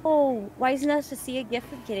 Whoa! Why isn't us to see a gift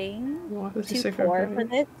for getting What does he too say poor for for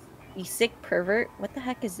this? You sick pervert. What the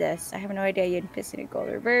heck is this? I have no idea. You'd piss in a gold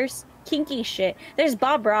reverse. Kinky shit. There's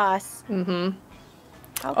Bob Ross. Mm-hmm.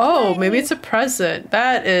 How Oh, maybe kind. it's a present.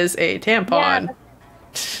 That is a tampon.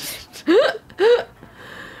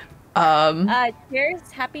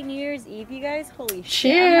 Cheers. Happy New Year's Eve, you guys. Holy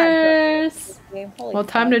shit. Cheers. Holy Well,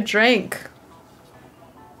 time to fuck. drink.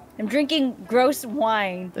 I'm drinking gross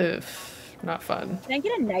wine. Oof, not fun. Can I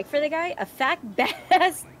get a knife for the guy? A fat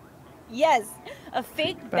badass. Yes, a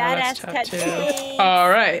fake badass tattoo. All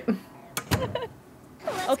right.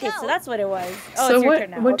 Okay, so that's what it was. Oh, So it's your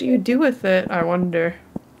turn now. what do you do with it? I wonder.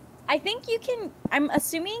 I think you can. I'm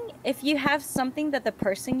assuming if you have something that the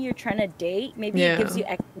person you're trying to date, maybe Yeah. it gives you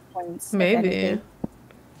extra points. at the end of the Maybe.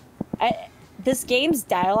 day. This game's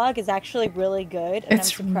dialogue is actually really good, and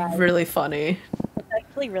It's I'm surprised. really funny. It's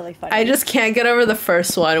actually really funny. I just can't get over the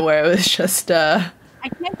first one where it was just I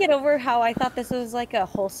can't get over how I thought this was like a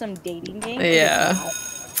wholesome dating game. It is Yeah. not.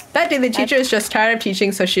 That day, the teacher is just tired of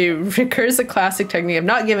teaching, so she recurs the classic technique of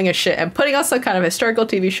not giving a shit and putting on some kind of historical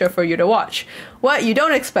TV show for you to watch. What you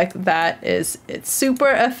don't expect that is it's super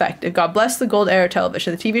effective. God bless the gold era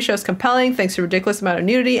television. The TV show is compelling thanks to a ridiculous amount of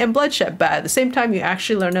nudity and bloodshed, but at the same time, you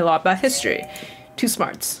actually learn a lot about history. Two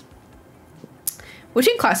smarts.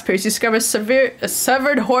 Within class periods, you discover a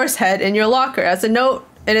severed horse head in your locker as a note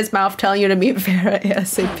in his mouth telling you to meet Vera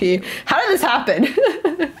ASAP. How did this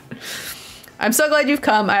happen? I'm so glad you've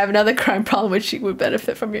come. I have another crime problem which would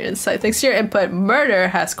benefit from your insight. Thanks to your input, murder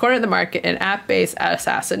has cornered the market in app-based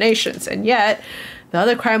assassinations, and yet the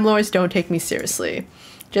other crime lords don't take me seriously.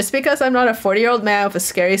 Just because I'm not a 40-year-old man with a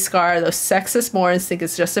scary scar, those sexist morons think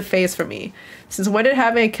it's just a phase for me. Since when did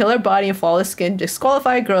having a killer body and flawless skin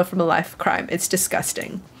disqualify a girl from a life of crime? It's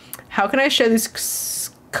disgusting. How can I show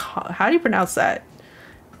these... How do you pronounce that?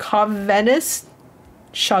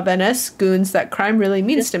 Chauvinist goons that crime really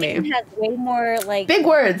means to me. It has way more like Big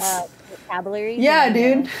words. Vocabulary. Yeah,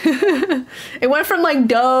 dude. It went from like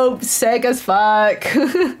dope, sick as fuck.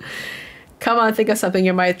 Come on, think of something.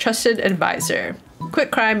 You're my trusted advisor.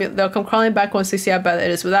 Quit crime. They'll come crawling back once they see how bad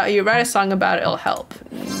it is. Without you, write a song about it. It'll help.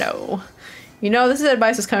 No. You know, this is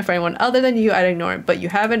advice that's coming from anyone other than you. I'd ignore it, but you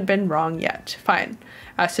haven't been wrong yet. Fine.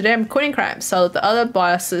 As today, I'm quitting crime, so let the other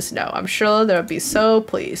bosses know. I'm sure they'll be so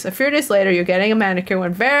pleased. A few days later, you're getting a manicure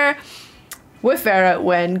with Vera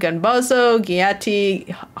when Gunbozo,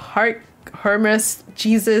 Giatti, Hermes,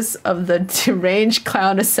 Jesus of the deranged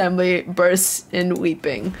clown assembly bursts in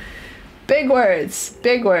weeping. Big words.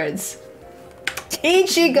 Big words.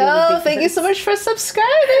 Ichigo, thank you so much for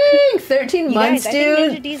subscribing. 13 months,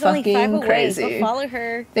 dude. Ninja-Dee's only 5 Fucking away. crazy. Go follow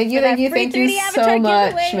her. Thank you for that free thank you 3D avatar so much,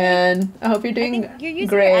 giveaway. man. I hope you're doing You're using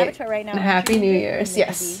great. your avatar right now. And Happy New Year's. Ninja-Dee.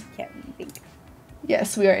 Yes. Can't think.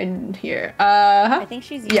 Yes, we are in here. I think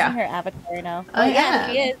she's using yeah. her avatar right now. Oh,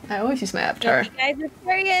 yeah. She is. I always use my So avatar. if you guys are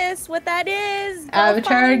curious what that is, go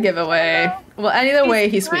Avatar follow giveaway. her. Well, either way,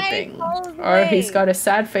 He's he's right, weeping. follow the Or he's way. got a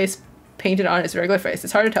sad face painted on his regular face.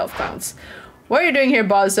 It's hard to tell with clowns. What are you doing here,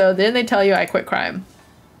 Bozo? Didn't they tell you I quit crime?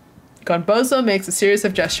 Gonbozo makes a series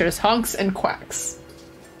of gestures, honks and quacks.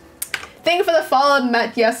 Thank you for the follow,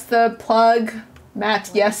 Matt. Yes, the plug.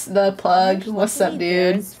 Matt, yes, the plug. What's up,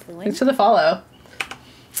 dude? Thanks for the follow.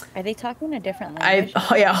 Are they talking a different language?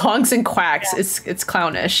 Oh yeah, honks and quacks. Yeah. It's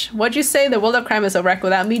clownish. What'd you say? The world of crime is a wreck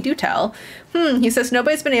without me. Do tell. He says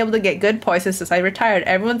nobody's been able to get good poison since I retired.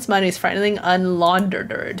 Everyone's money is frighteningly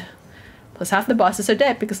unlaundered. Plus half the bosses are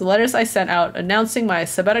dead because the letters I sent out announcing my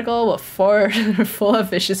sabbatical were full of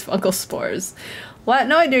vicious fungal spores. Well, I had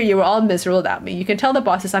no idea you were all miserable without me. You can tell the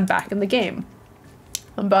bosses I'm back in the game.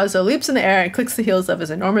 Bozo leaps in the air and clicks the heels of his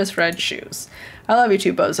enormous red shoes. I love you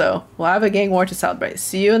too, Bozo. We'll have a gang war to celebrate.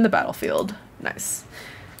 See you in the battlefield. Nice.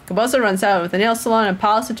 Bozo runs out with a nail salon and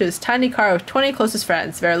piles into his tiny car with 20 closest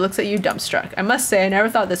friends. Vera looks at you dumbstruck. I must say, I never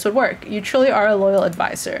thought this would work. You truly are a loyal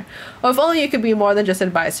advisor. Oh, if only you could be more than just an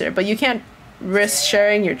advisor, but you can't risk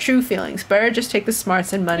sharing your true feelings. Better just take the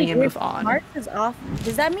smarts and money and move on. Smarts is off.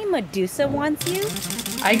 Does that mean Medusa wants you?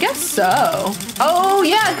 I guess so. Oh,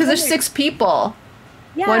 yeah, because there's 6 people.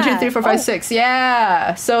 Yeah. 1, 2, 3, 4, 5, 6.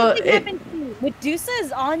 Yeah. So Something happened to you. Medusa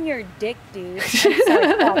is on your dick, dude. I'm sorry.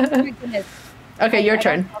 Oh, my goodness. Okay, your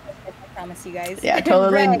turn. I promise you guys. Yeah,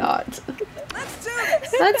 totally Red. not. Let's do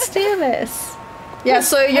this. Let's do this. Yeah,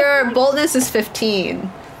 so your boldness is 15.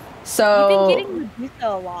 So You've been getting Medusa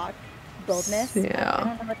a lot. Boldness. Yeah. I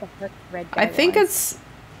don't know what the fuck red guy I think wants.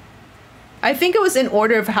 it was in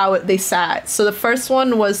order of how they sat. So the first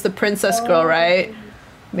one was the princess girl, right?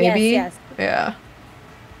 Maybe. Yes. Yeah.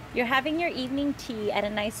 You're having your evening tea at a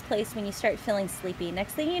nice place when you start feeling sleepy.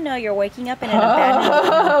 Next thing you know, you're waking up in an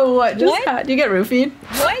abandoned What? Just what? Do you get roofied?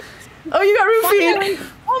 What? Oh, you got roofied!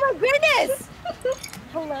 Oh my goodness!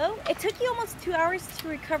 Hello? It took you almost 2 hours to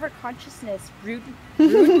recover consciousness. Rude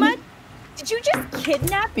mutt? Did you just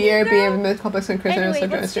kidnap me, Beer, girl? beer, complex and Chris. Anyway,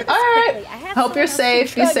 let's do this Alright! quickly. I have Hope you're someone else safe.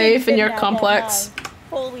 to Be drug safe and in your kidnap complex. that night.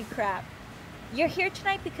 Holy crap. You're here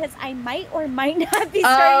tonight because I might or might not be starting.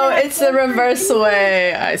 Oh, it's the reverse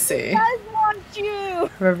way. I see. I want you.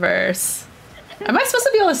 Reverse. Am I supposed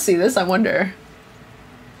to be able to see this? I wonder.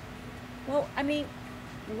 Well, I mean,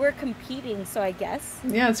 we're competing, so I guess.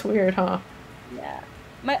 Yeah, it's weird, huh? Yeah.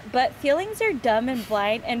 But feelings are dumb and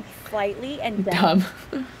blind and flightly and dumb.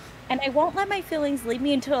 And I won't let my feelings lead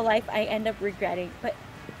me into a life I end up regretting. But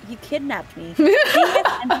you kidnapped me.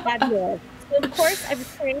 And fabulous. So of course, I've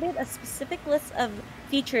created a specific list of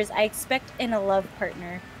features I expect in a love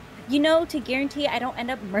partner. You know, to guarantee I don't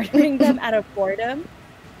end up murdering them out of boredom.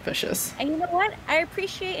 Vicious. And you know what? I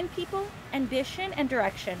appreciate in people ambition and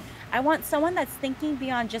direction. I want someone that's thinking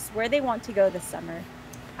beyond just where they want to go this summer.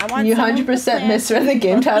 I want you 100% misread the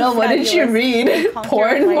game title. What did you read?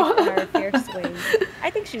 Porn? I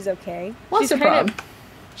think she's okay. Monster Prom.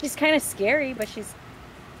 She's kind of scary, but she's,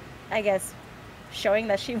 I guess, showing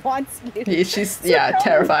that she wants you. Yeah, she's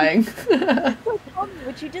terrifying. So tell me,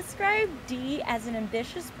 would you describe Dee as an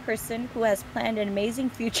ambitious person who has planned an amazing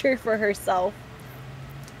future for herself?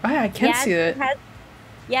 Oh, I can't see it.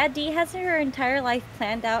 Dee has her entire life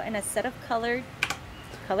planned out in a set of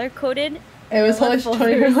color-coded. It was What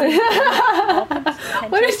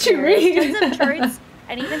did you read? Tons of charts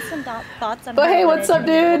and even some thoughts on. But hey, what's up,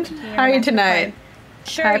 dude? How are you tonight?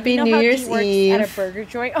 Sure, Happy New Year's Eve. At a burger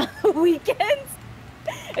joint on the weekends.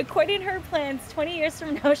 According to her plans, 20 years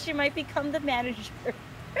from now, she might become the manager.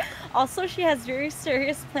 Also, she has very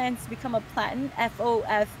serious plans to become a platinum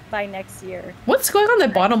FOF by next year. What's going on the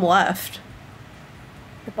bottom left?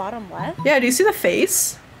 The bottom left? Yeah, do you see the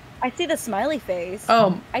face? I see the smiley face.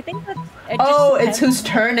 Oh. I think that's... It's whose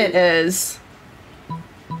turn it is.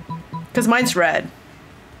 Because mine's red.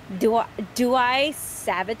 Do I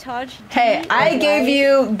sabotage? Hey, I gave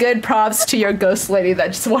you good props to your ghost lady that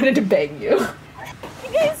just wanted to bang you.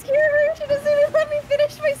 You guys hear her? She doesn't even let me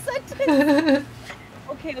finish my sentence.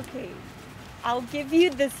 Okay. I'll give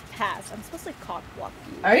you this pass. I'm supposed to cock block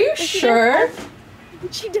you. Are you sure?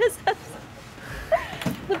 She does have...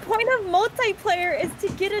 The point of multiplayer is to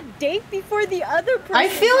get a date before the other person. I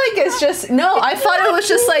feel like it's just I thought it was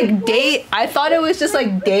just like date. I thought it was just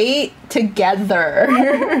like date together.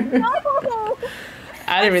 No.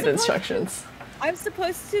 I didn't read the instructions. I'm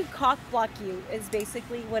supposed to cock block you is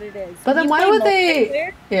basically what it is. But then why would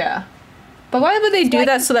they? Yeah. But why would they do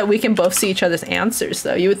that so that we can both see each other's answers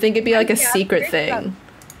though? You would think it'd be like a secret thing.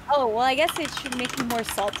 Oh, well, I guess it should make you more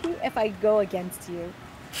salty if I go against you.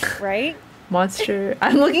 Right? Monster.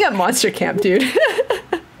 I'm looking at Monster Camp, dude.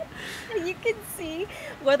 You can see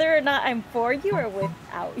whether or not I'm for you or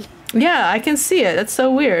without you. Yeah, I can see it. That's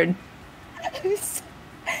so weird.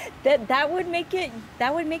 that would make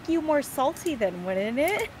you more salty then, wouldn't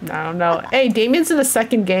it? I don't know. Hey, Damien's in the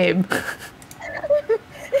second game.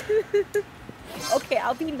 Okay,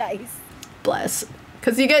 I'll be nice. Bless.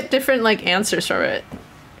 Because you get different like answers from it.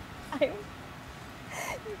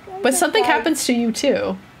 But something happens to you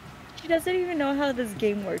too. She doesn't even know how this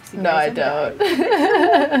game works. No, I don't.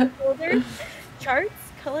 Charts,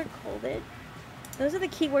 color-coded. Those are the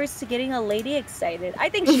keywords to getting a lady excited. I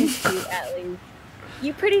think she's cute, at least.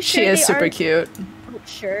 You pretty sure she is super cute.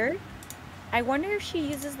 Sure. I wonder if she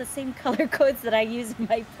uses the same color codes that I use in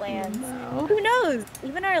my plans. No. Who knows?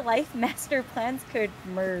 Even our life master plans could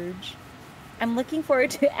merge. I'm looking forward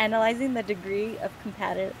to analyzing the degree of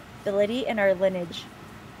compatibility in our lineage.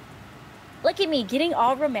 Look at me, getting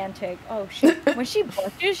all romantic. Oh, shit. When she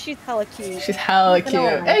blushes, she's hella cute. She's hella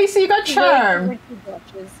cute. Hey, so you got charm.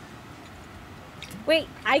 Wait,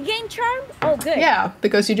 I gained charm? Oh, good. Yeah,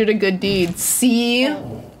 because you did a good deed. See?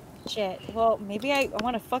 Oh, shit. Well, maybe I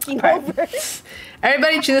want to fucking over.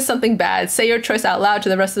 Everybody chooses something bad. Say your choice out loud to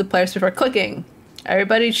the rest of the players before clicking.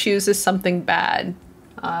 Everybody chooses something bad.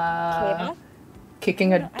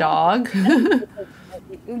 Kicking a dog.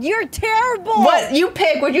 You're terrible! What? You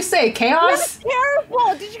pick. What'd you say? Chaos? You're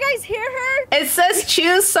terrible! Did you guys hear her? It says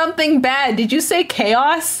choose something bad. Did you say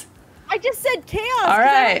chaos? I just said chaos.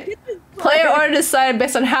 Alright. Player order decided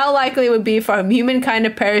based on how likely it would be for humankind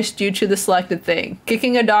to perish due to the selected thing.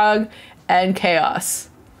 Kicking a dog and chaos.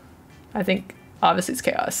 I think, obviously, it's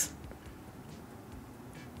chaos.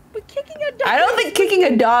 But kicking a dog... I don't think kicking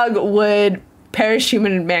a dog would perish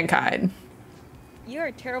mankind. You're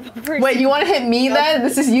a terrible person. Wait, you want to hit me then?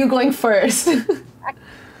 This is you going first.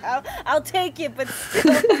 I'll take it, but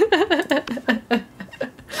still.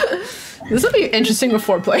 This will be interesting with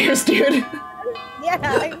 4 players, dude.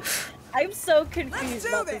 Yeah, I'm so confused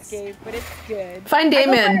about this game, but it's good. Find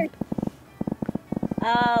Damon.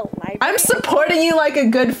 Library. I'm supporting you like a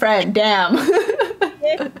good friend. Damn.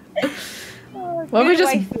 Well, we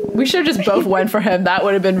should have just both went for him. That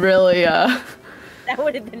would have been really That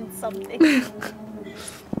would have been something.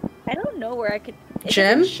 I don't know where I could.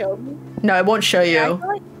 Gym? Show me. No, it won't show you.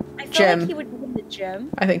 I feel Gym. like he would be in the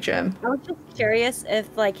gym. I think Gym. I was just curious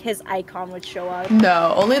if like his icon would show up.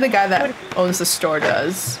 No, only the guy that owns the store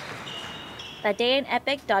does. That day an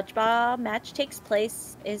epic dodgeball match takes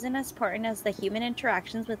place isn't as important as the human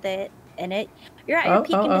interactions with it in it. You're at your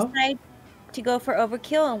peak and decide to go for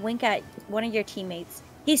overkill and wink at one of your teammates.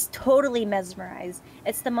 He's totally mesmerized.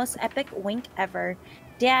 It's the most epic wink ever.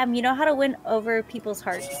 Damn, you know how to win over people's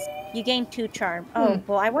hearts. You gain 2 charm. Oh,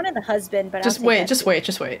 well, I wanted the husband, but just wait. In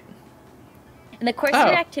the course of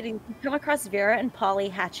your activities, you come across Vera and Polly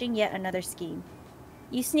hatching yet another scheme.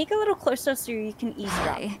 You sneak a little closer so you can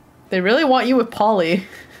eavesdrop. They really want you with Polly.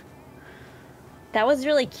 That was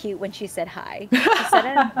really cute when she said hi. She said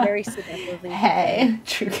it very seductively. Hey,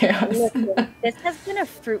 true chaos. Listen, this has been a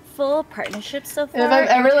fruitful partnership so far. If I've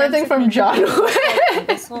ever learned anything from John Wick.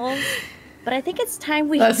 But I think it's time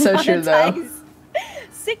we That's so true, though.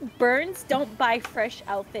 Sick burns don't buy fresh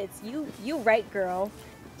outfits. You right, girl.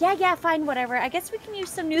 Yeah, fine, whatever. I guess we can use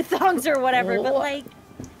some new thongs or whatever, but like,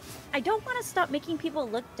 I don't want to stop making people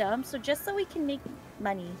look dumb, so just so we can make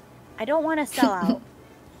money. I don't want to sell out.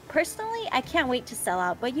 Personally, I can't wait to sell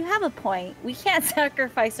out, but you have a point. We can't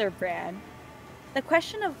sacrifice our brand. The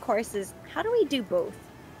question, of course, is how do we do both?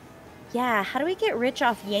 Yeah, how do we get rich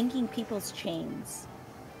off yanking people's chains?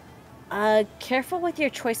 Careful with your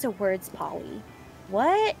choice of words, Polly.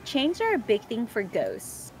 What? Chains are a big thing for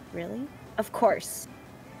ghosts. Really? Of course.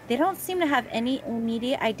 They don't seem to have any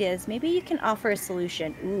immediate ideas. Maybe you can offer a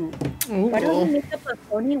solution. Ooh. Why don't we make up a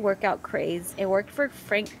phony workout craze? It worked for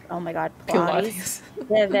Frank. Oh my god, Pilates.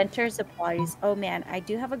 The inventors of Pilates. Oh man, I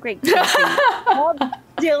do have a great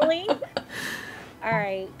Dilly.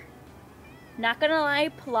 Alright. Not gonna lie,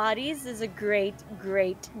 Pilates is a great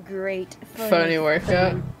phony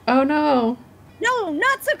workout. Oh no. No,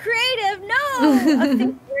 not so creative. No. A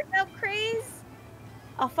fake workout craze.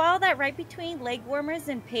 I'll follow that right between leg warmers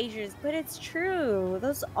and pagers, but it's true.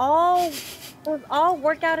 Those all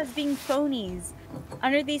work out as being phonies.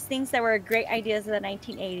 Under these things that were great ideas of the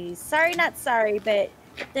 1980s. Sorry, not sorry, but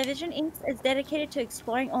Division Inc. is dedicated to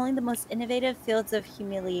exploring only the most innovative fields of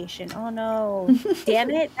humiliation. Oh no.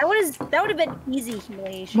 Damn it. That would have been easy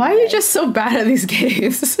humiliation. Why are you just so bad at these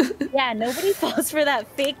games? Yeah, nobody falls for that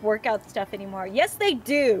fake workout stuff anymore. Yes, they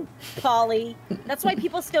do, Polly. That's why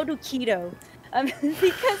people still do keto.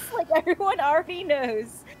 Because like everyone already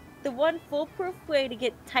knows, the one foolproof way to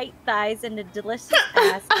get tight thighs and a delicious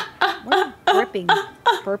ass. What burping?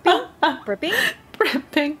 Burping? Burping?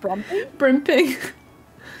 Brimping. Brumping? Brimping.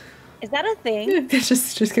 Is that a thing?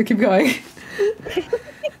 just keep going.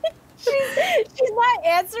 she's not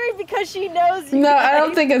answering because she knows you. No, guys. I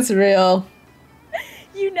don't think it's real.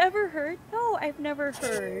 You never heard? No, I've never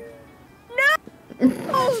heard. No!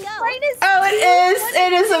 Oh, it is!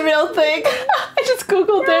 It is a real thing! I just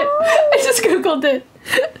googled it.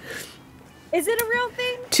 Is it a real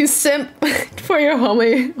thing? To simp for your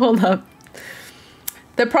homie. Hold up.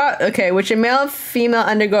 Which a male and female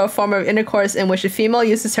undergo a form of intercourse in which a female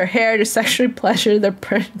uses her hair to sexually pleasure the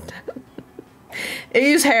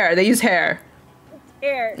They use hair. It's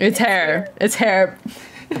hair.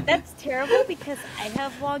 That's terrible because I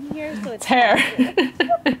have long hair, so it's hair.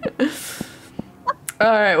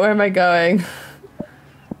 Alright, where am I going?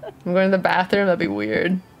 I'm going to the bathroom? That'd be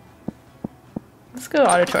weird. Let's go to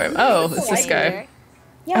auditorium. Oh, it's this guy.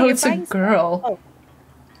 Yeah, oh, it's a girl. Oh.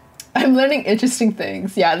 I'm learning interesting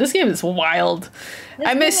things. Yeah, this game is wild.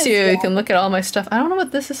 I miss you. You can look at all my stuff. I don't know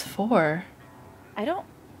what this is for.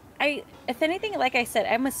 If anything, like I said,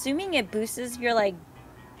 I'm assuming it boosts your, like...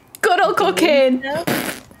 Good old cocaine! But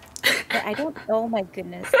I don't... Oh my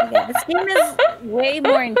goodness. Yeah, this game is way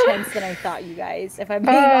more intense than I thought, you guys, if I'm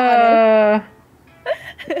being honest.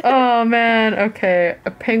 Oh man, okay.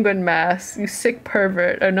 A penguin mask. You sick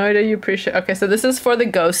pervert. I have no idea you appreciate... Okay, so this is for the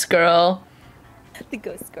ghost girl. The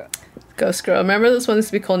ghost girl. Ghost girl. Remember this one used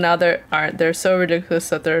to be cool, now they aren't. They're so ridiculous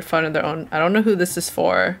that they're fun of their own. I don't know who this is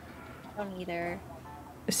for. I don't either.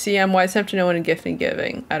 CM, why is have to know when a gift and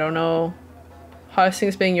giving? I don't know. Hottest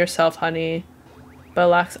things being yourself, honey. But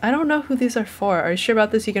lax. I don't know who these are for. Are you sure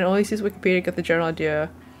about this? You can always use Wikipedia to get the general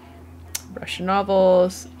idea. Russian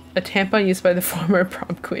novels. A tampon used by the former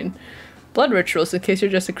prom queen. Blood rituals, in case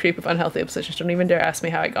you're just a creep of unhealthy obsessions. Don't even dare ask me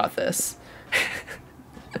how I got this.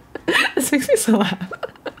 This makes me so laugh.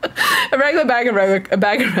 A bag of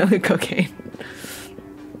regular cocaine.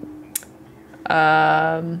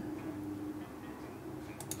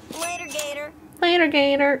 Later, Gator. Later,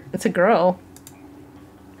 Gator. It's a girl.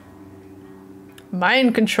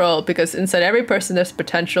 Mind control, because inside every person there's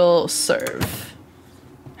potential serve.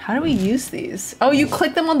 How do we use these? Oh, you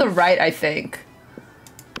click them on the right, I think.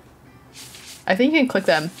 I think you can click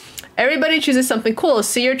them. Everybody chooses something cool.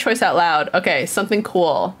 See your choice out loud. Okay, something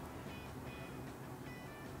cool.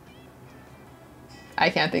 I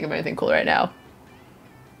can't think of anything cool right now.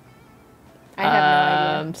 I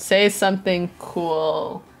have no idea. Say something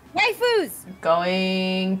cool. Waifus!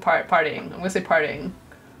 Going partying. I'm gonna say partying.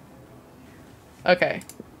 Okay.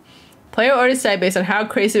 Player orders decide based on how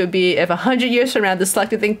crazy it would be if 100 years from now the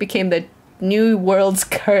selected thing became the new world's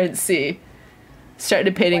currency. Start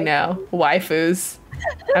debating now. Waifus.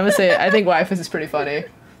 I'm gonna say, I think waifus is pretty funny.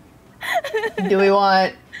 Do we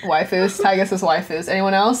want waifus? Tag us as waifus.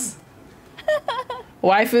 Anyone else?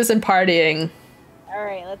 Waifus and partying.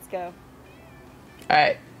 Alright, let's go.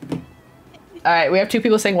 Alright. Alright, we have 2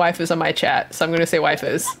 people saying waifus on my chat, so I'm gonna say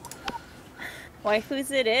waifus. Waifus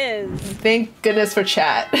it is. Thank goodness for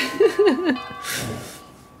chat.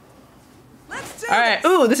 Let's do Alright,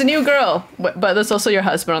 this. ooh, there's a new girl. But there's also your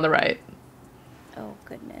husband on the right. Oh,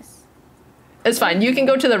 goodness. It's fine, you can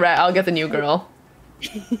go to the right, I'll get the new girl.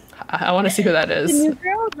 I want to see who that The is. new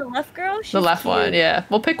girl? The left girl? She's The left cute. one, yeah.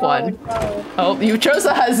 We'll pick one. No. Oh, you chose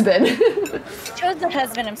the husband. Chose the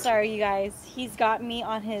husband. I'm sorry, you guys. He's got me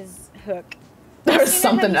on his hook. There's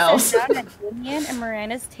something else. Down at Damien and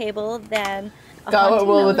Miranda's table, then. a God, what haunting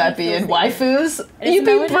role would that melody be in? fills the air. Waifus? It is You a be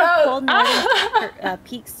melody of cold proud. northern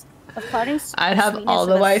peaks of clouding I'd have sweetness all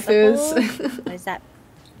the of a waifus. supple- What is that?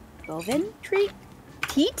 Bovin treat?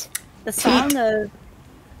 Teat? The song of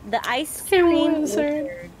the ice cream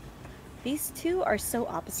wizard. These two are so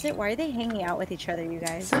opposite. Why are they hanging out with each other, you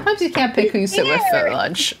guys? Sometimes you can't pick who you sit with for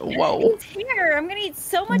lunch. Whoa. He's here. I'm gonna eat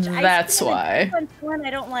so much ice That's cream. why. And one I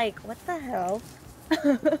don't like. What the hell?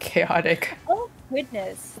 Chaotic. Oh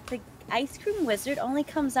goodness! The ice cream wizard only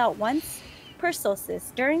comes out once per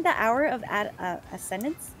solstice during the hour of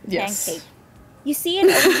ascendance. Yes. Pancake. You see an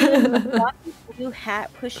old floppy blue hat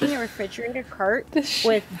pushing a refrigerator cart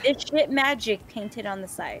with "This shit magic" painted on the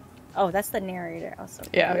side. Oh, that's the narrator. Also.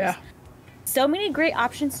 Yeah, yeah. So many great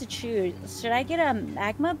options to choose. Should I get a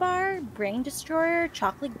magma bar, brain destroyer,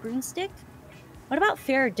 chocolate broomstick? What about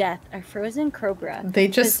fear or death? A frozen cobra? They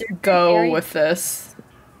just Berserker go berry- with this.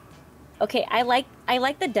 Okay, I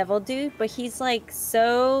like the devil dude, but he's like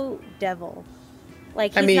so devil.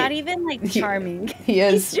 Like I he's mean, not even like charming. He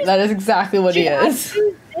is. He's just- That is exactly what he Should I is.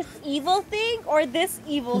 choose this evil thing or this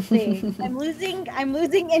evil thing? I'm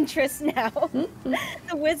losing interest now.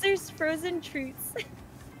 The wizard's frozen treats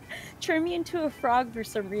turn me into a frog for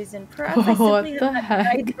some reason. Perhaps I What simply the have not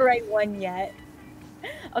heck? tried the right one yet.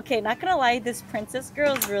 Okay, not gonna lie, this princess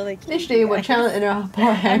girl is really cute. Ninja-Dee would guys. challenge in a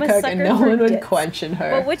poor Hancock and sucker no for one would dits. quench in her.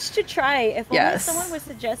 But which to try? If Yes. only someone would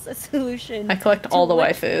suggest a solution. I collect to all the what-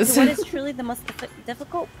 waifus. to what is truly the most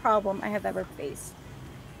difficult problem I have ever faced.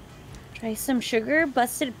 Try some sugar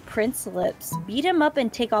busted prince lips. Beat him up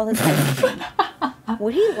and take all his ice cream.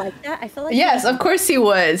 Would he like that? I feel like Yes, of course he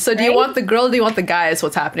would. So do you Right? want the girl or do you want the guy is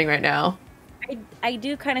what's happening right now? I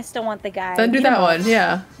do kind of still want the guy. Then do Beat him that up. one,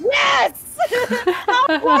 yeah. Yes!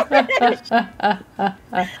 How boorish!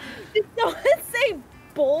 Did someone say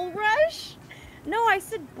bull rush? No, I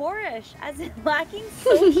said boorish, as in lacking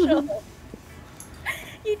social.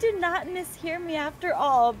 You did not mishear me after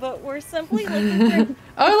all, but we're simply looking for.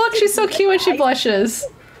 Oh look, she's so cute when she blushes.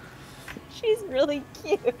 She's really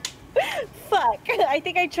cute. Fuck, I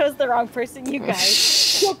think I chose the wrong person, you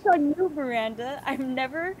guys. Joke's on you, Miranda. I'm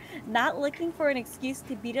never not looking for an excuse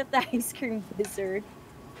to beat up the ice cream wizard.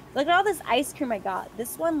 Look at all this ice cream I got.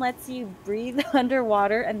 This one lets you breathe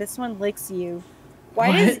underwater, and this one licks you. Why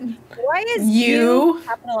is you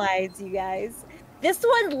capitalized, you guys? This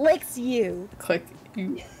one licks you. Click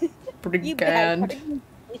you You bad brigand. person,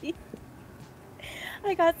 please.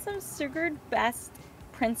 I got some sugared best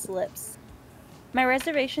prince lips. My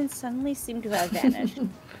reservations suddenly seem to have vanished.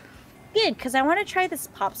 Good, because I want to try this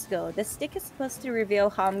popsicle. This stick is supposed to reveal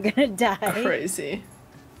how I'm gonna die. Crazy.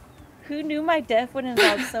 Who knew my death would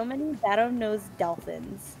involve so many battle-nosed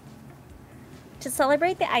dolphins? To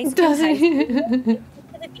celebrate the ice cream Doesn't heist,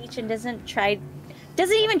 to the beach and doesn't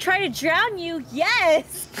even try to drown you.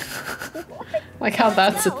 Yes. Like how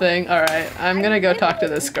that's a thing. Alright, I'm gonna go talk to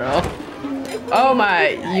this girl. Oh my,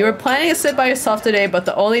 you were planning to sit by yourself today, but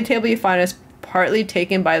the only table you find is partly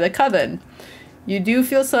taken by the coven. You do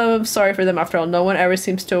feel some sorry for them after all. No one ever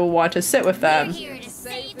seems to want to sit with them. Here to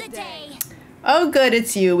save the day. Oh good,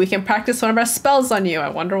 it's you. We can practice one of our spells on you. I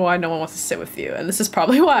wonder why no one wants to sit with you. And this is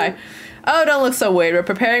probably why. Oh, don't look so worried. We're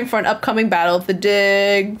preparing for an upcoming battle with the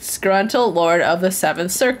disgruntled Lord of the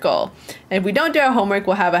Seventh Circle. And if we don't do our homework,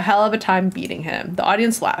 we'll have a hell of a time beating him. The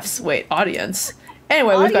audience laughs. Wait, audience?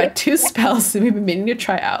 Anyway, we've got 2 spells that we've been meaning to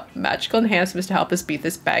try out. Magical enhancements to help us beat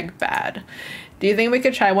this bag bad. Do you think we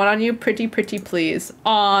could try one on you? Pretty please.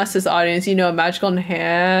 Aw, says the audience. You know, a magical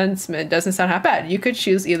enhancement doesn't sound half bad. You could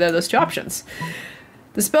choose either of those 2 options.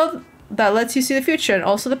 The spell that lets you see the future and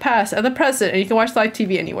also the past and the present, and you can watch live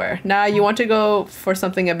TV anywhere. Now, you want to go for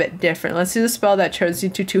something a bit different. Let's do the spell that turns you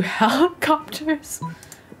into 2 helicopters.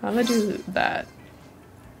 I'm gonna do that.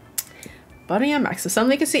 Bunny and Max. So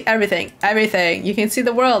suddenly you can see everything. Everything. You can see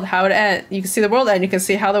the world, how it ends. You can see the world end. You can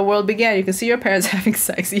see how the world began. You can see your parents having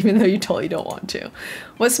sex, even though you totally don't want to.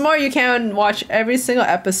 What's more, you can watch every single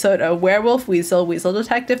episode of Werewolf Weasel, Weasel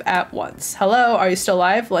Detective at once. Hello, are you still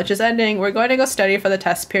alive? Lunch is ending. We're going to go study for the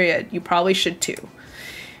test period. You probably should too.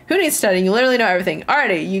 Who needs studying? You literally know everything.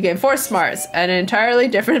 Alrighty, you gain 4 smarts and an entirely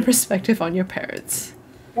different perspective on your parents.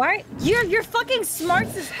 Why? Your fucking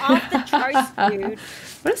smarts is off the charts, dude.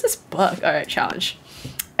 What is this book? Alright, challenge.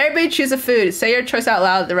 Everybody choose a food. Say your choice out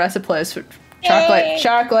loud. The rest of plays. Chocolate. Yay.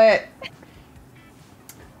 Chocolate.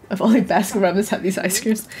 If only Baskin Robbins had these ice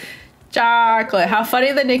creams. Chocolate. How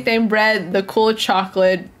funny the nickname Red the Cool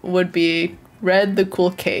Chocolate would be. Red the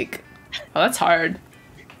Cool Cake. Oh, that's hard.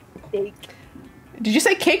 Steak. Did you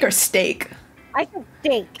say cake or steak? I said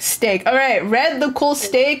steak. Steak. Alright, Red the Cool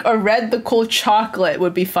Steak or Red the Cool Chocolate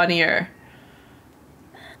would be funnier.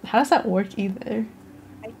 How does that work either?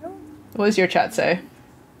 I don't. What does your chat say?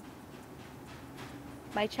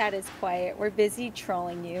 My chat is quiet. We're busy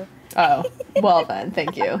trolling you. Oh, well then,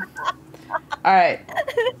 thank you. Alright.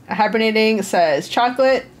 Hibernating says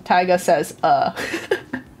chocolate. Tyga says I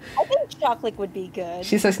think chocolate would be good.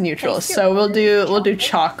 She says neutral. So we'll do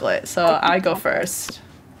chocolate. So I go first.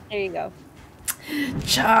 There you go.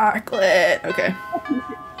 Chocolate. Okay.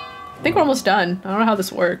 I think we're almost done. I don't know how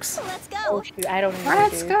this works. Let's go. Oh shoot, I don't know.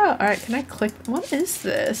 Let's go. Alright, can I click? What is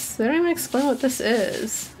this? They don't even explain what this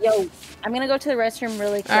is. Yo, I'm gonna go to the restroom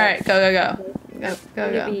really quick. Alright, go. Go.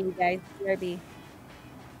 BRB, you guys.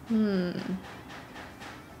 BRB.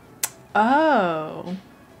 Oh.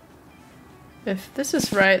 If this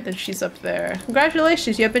is right, then she's up there.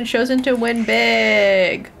 Congratulations, you have been chosen to win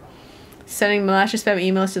big. Sending malicious spam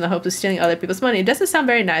emails in the hopes of stealing other people's money. It doesn't sound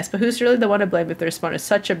very nice, but who's really the one to blame if the response is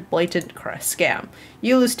such a blatant scam?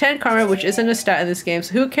 You lose 10 karma, which isn't a stat in this game,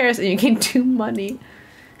 so who cares? And you gain 2 money.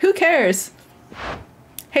 Who cares?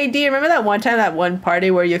 Hey, do you remember that one time, that one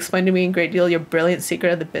party where you explained to me in great deal your brilliant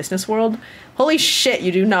secret of the business world? Holy shit,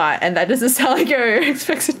 you do not. And that doesn't sound like your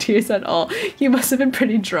expertise at all. You must have been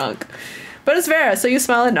pretty drunk. But it's Vera, so you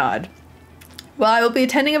smile and nod. Well, I will be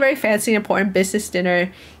attending a very fancy and important business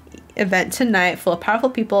dinner event tonight full of powerful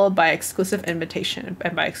people by exclusive invitation.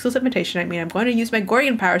 And by exclusive invitation, I mean I'm going to use my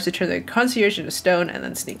Gorgon powers to turn the concierge into stone and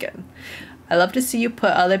then sneak in. I love to see you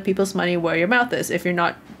put other people's money where your mouth is if you're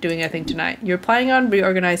not doing anything tonight. You're planning on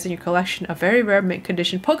reorganizing your collection of very rare mint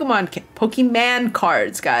condition Pokemon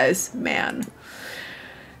cards, guys. Man.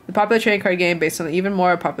 The popular trading card game based on the even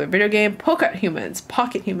more popular video game, Pocket Humans.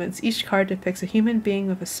 Each card depicts a human being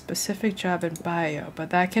with a specific job and bio, but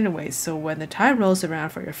that can wait, so when the time rolls around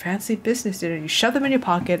for your fancy business dinner, you shove them in your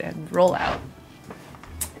pocket and roll out.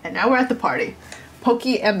 And now we're at the party.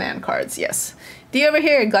 Pokemon cards, yes. D over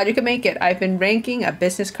here, glad you could make it. I've been ranking a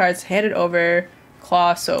business cards handed over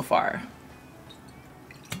Claw so far.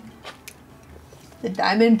 The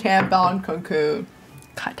Diamond Tampon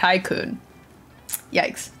Tycoon.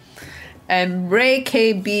 Yikes. And Ray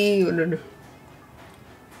KB.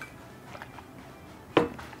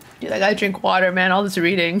 Dude, I gotta drink water, man. All this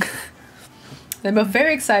reading. I'm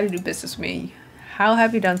very excited to do business with me. How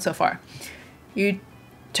have you done so far? You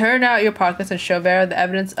turn out your pockets and show Vera the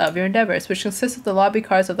evidence of your endeavors, which consists of the lobby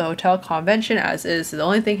cards of the hotel convention, as is the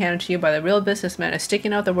only thing handed to you by the real businessman is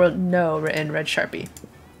sticking out the word no written in red Sharpie.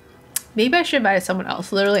 Maybe I should invite someone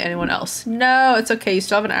else, literally anyone else. No, it's okay, you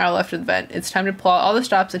still have an hour left of the event. It's time to pull out all the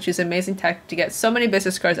stops and choose amazing tech to get so many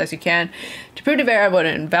business cards as you can to prove to Vera what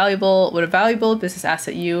a valuable business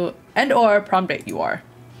asset you and or prom date you are.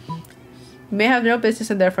 You may have no business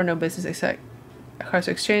and therefore no business except cards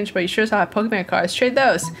to exchange, but you sure as hell have Pokemon cards. Trade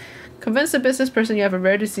those. Convince the business person you have a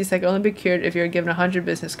rare disease that can only be cured if you're given 100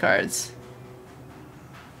 business cards.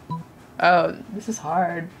 Oh, this is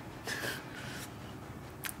hard.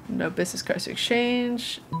 No business cards to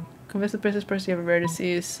exchange. Convince the business person you have a rare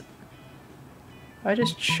disease. I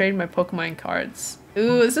just trade my Pokemon cards.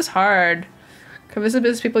 Ooh, this is hard. Convince the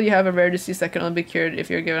business people you have a rare disease that can only be cured if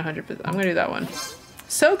you're given 100%. I'm gonna do that one.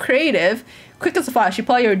 So creative. Quick as a flash, you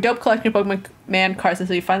pull out your dope collection of Pokemon cards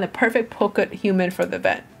until you find the perfect Poke human for the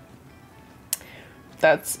event.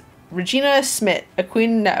 That's Regina Smith, a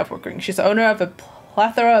queen networking. She's the owner of a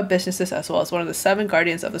plethora of businesses as well as one of the 7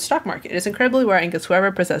 guardians of the stock market. It is incredibly rare and gets whoever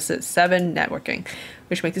possesses 7 networking,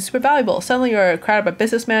 which makes it super valuable. Suddenly you're crowded by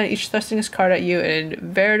businessmen, each thrusting his card at you in a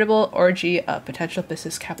veritable orgy of potential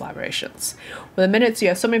business collaborations. Within minutes, you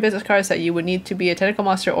have so many business cards that you would need to be a technical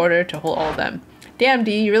monster order to hold all of them. Damn,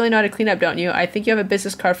 D, you really know how to clean up, don't you? I think you have a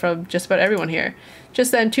business card from just about everyone here.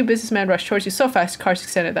 Just then, 2 businessmen rush towards you so fast, cards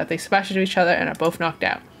extended, that they smash into each other and are both knocked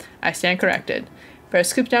out. I stand corrected. Bear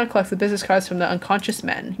scoops down and collects the business cards from the unconscious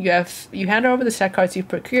men. You hand over the stack cards you've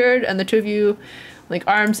procured, and the 2 of you link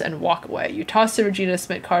arms and walk away. You toss the Regina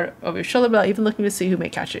Smith card over your shoulder without even looking to see who may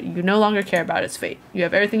catch it. You no longer care about its fate. You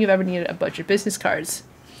have everything you've ever needed, a bunch of business cards.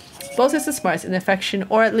 Both as the smarts and the affection,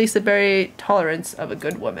 or at least the very tolerance of a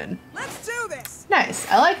good woman. Let's do this. Nice.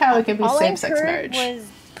 I like how it can be same-sex marriage.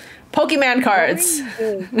 Pokemon cards.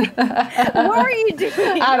 What were you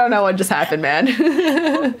doing? I don't know what just happened, man.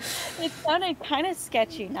 It sounded kind of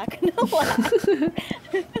sketchy, not gonna lie.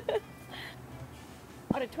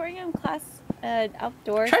 Auditorium class,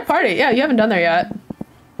 outdoors. Try party. Yeah, you haven't done there yet.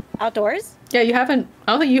 Outdoors? Yeah, you haven't.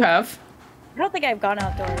 I don't think you have. I don't think I've gone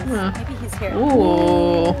outdoors. Huh. Maybe he's here.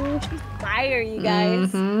 Ooh. She's fire, you guys.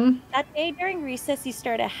 Mm-hmm. That day during recess, you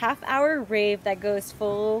start a half-hour rave that goes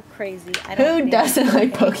full crazy. Who doesn't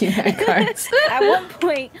like Pokemon cards? At one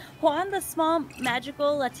point, Juan, the small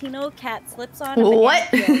magical Latino cat, slips on a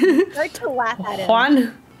What? banana peel. You start to laugh at him.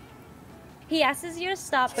 Juan? He asks you to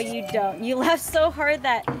stop, but you don't. You laugh so hard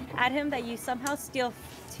at him that you somehow steal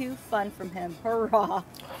 2 fun from him. Hurrah!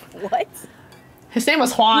 What? His name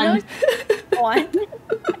was Juan. Juan.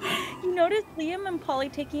 You notice Liam and Polly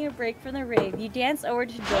taking a break from the rave. You dance over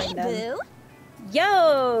to join them. Boo.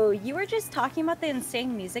 Yo, you were just talking about the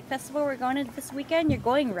insane music festival we're going to this weekend. You're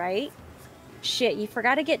going, right? Shit, you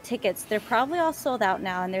forgot to get tickets. They're probably all sold out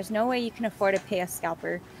now, and there's no way you can afford to pay a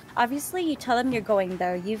scalper. Obviously, you tell them you're going,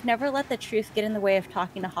 though. You've never let the truth get in the way of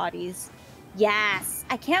talking to hotties. Yes,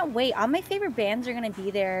 I can't wait. All my favorite bands are going to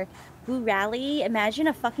be there. Boo Rally, Imagine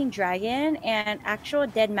a Fucking Dragon, and Actual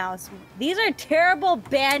Dead Mouse. These are terrible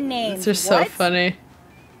band names. These are so funny.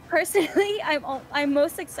 Personally, I'm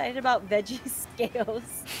most excited about Veggie Scales.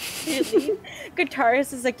 Really?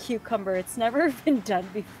 Guitarist is a cucumber. It's never been done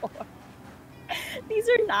before. These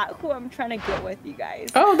are not who I'm trying to get with, you guys.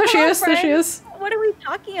 Oh, there she is. Friends. There she is. What are we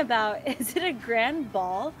talking about? Is it a grand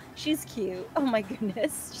ball? She's cute. Oh my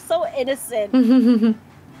goodness. She's so innocent.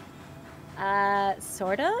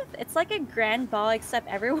 Sort of. It's like a grand ball, except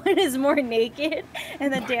everyone is more naked,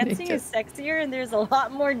 and the dancing is sexier, and there's a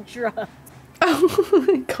lot more drugs. Oh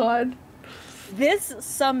my god. This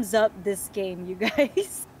sums up this game, you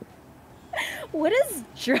guys. What is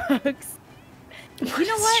drugs? You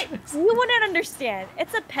know what? You wouldn't understand.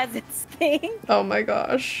 It's a peasant's thing. Oh my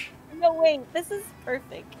gosh. No, wait. This is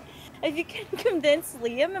perfect. If you can convince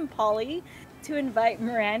Liam and Polly to invite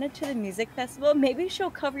Miranda to the music festival, maybe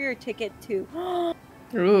she'll cover your ticket too. Ooh.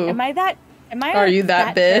 Are you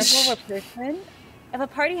that bitch? Terrible of a person? If a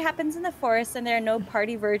party happens in the forest and there are no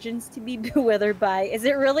party virgins to be bewildered by, is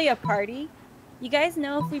it really a party? You guys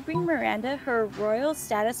know if we bring Miranda, her royal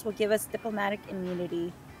status will give us diplomatic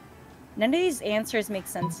immunity. None of these answers make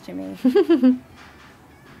sense to me.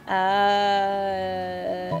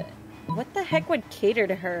 What the heck would cater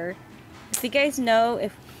to her? If you guys know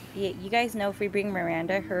if we bring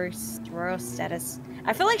Miranda, her royal status,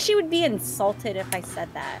 I feel like she would be insulted if I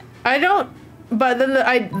said that. I don't. But then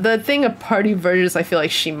the thing of party virgins, I feel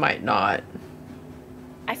like she might not.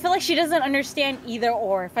 I feel like she doesn't understand either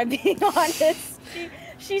or. If I'm being honest,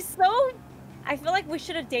 she's so. I feel like we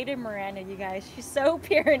should have dated Miranda, you guys. She's so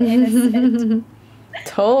pure and innocent.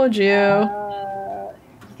 Told you.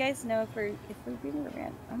 You guys know if we bring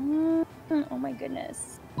Miranda. Oh my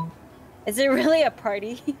goodness. Is it really a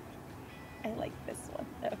party? I like this one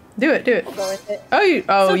though. Do it. We'll go with it.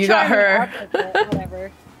 Oh, you got her.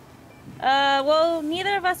 Whatever. Well,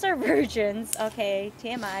 neither of us are virgins. Okay,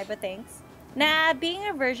 TMI, but thanks. Nah, being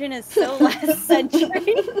a virgin is so last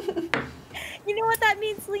century. You know what that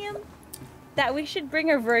means, Liam? That we should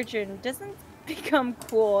bring a virgin doesn't become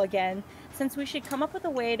cool again, since we should come up with a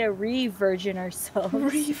way to re-virgin ourselves.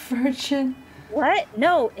 Re-virgin? What?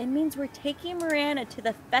 No, it means we're taking Miranda to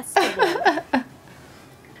the festival.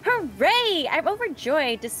 Hooray! I'm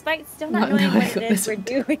overjoyed, despite still not knowing what it is we're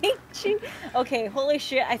doing. Okay, holy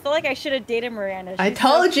shit. I feel like I should have dated Miranda. I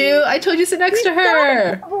told you sit next to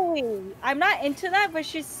her. I'm not into that, but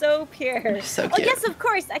she's so pure. She's so cute. Oh yes, of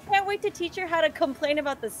course. I can't wait to teach her how to complain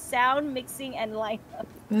about the sound, mixing, and lineup.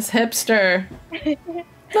 This hipster. The Molly pit.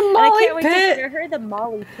 I can't wait to show her the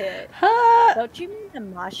Molly pit. Don't you mean the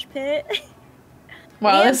mosh pit?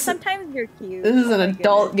 Wow, sometimes you're cute. This is an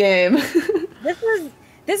adult game.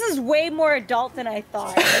 This is way more adult than I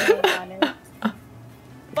thought, to be honest.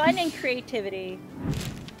 Fun and creativity.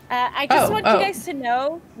 I just want you guys to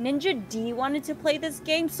know, Ninja-Dee wanted to play this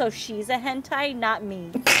game, so she's a hentai, not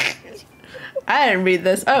me. I didn't read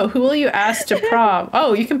this. Oh, who will you ask to prom?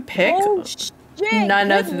 Oh, you can pick. Oh, shit.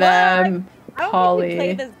 None of them. Polly. I don't think we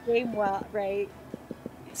play this game well, right?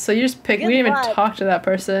 So you just pick. We didn't even talk to that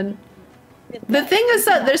person. The thing is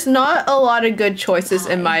that there's not a lot of good choices,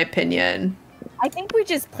 in my opinion. I think we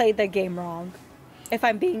just played the game wrong, if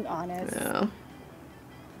I'm being honest. Yeah.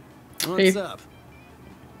 What's up?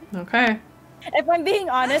 Okay. If I'm being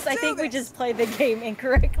honest, I think we just played the game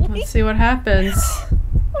incorrectly. Let's see what happens.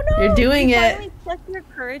 Oh no! You're doing you it. Finally check your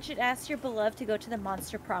courage and ask your beloved to go to the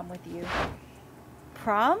Monster Prom with you.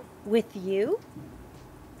 Prom with you?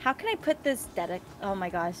 How can I put this oh my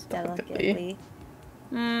gosh, delicately?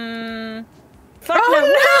 Fuck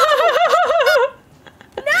oh,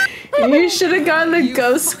 no! You should have gone the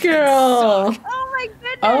ghost girl. Oh my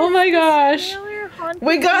goodness! Oh my gosh!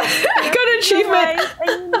 We got an achievement. And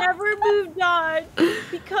you never moved on,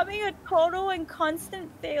 becoming a total and constant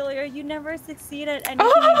failure. You never succeed at anything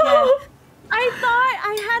again. I thought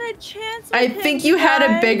I had a chance. With I think you had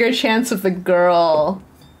a bigger chance with the girl,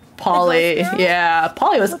 Polly. Yeah,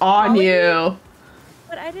 Polly was on you.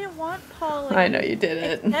 But I didn't want Polly. I know you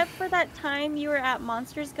didn't. Except for that time you were at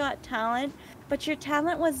Monsters Got Talent, but your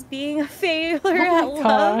talent was being a failure at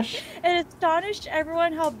love, and astonished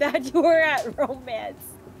everyone how bad you were at romance.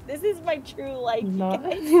 This is my true life. Not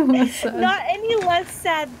any less sad. Not any less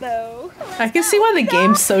sad though. I can see why the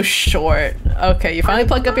game's so short. Okay, you finally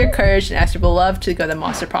pluck up your courage and ask your beloved to go to the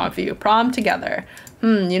Monster Prom for you. Prom together.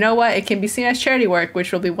 You know what? It can be seen as charity work,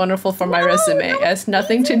 which will be wonderful for my resume. It has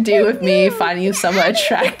nothing to do with me finding you somewhat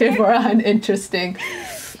attractive or uninteresting.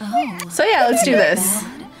 So yeah, let's do this.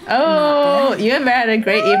 Oh, you and Bear had a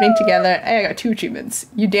great evening together. Hey, I got 2 achievements.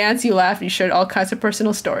 You danced, you laughed, you shared all kinds of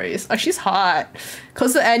personal stories. Oh, she's hot.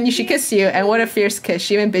 Close to the end, she kissed you, and what a fierce kiss.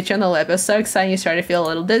 She even bit you on the lip. It was so exciting you started to feel a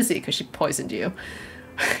little dizzy because she poisoned you.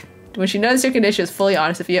 When she noticed your condition, she was fully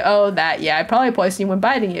honest with you. Oh, yeah, I probably poisoned you when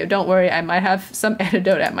biting you. Don't worry, I might have some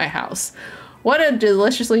antidote at my house. What a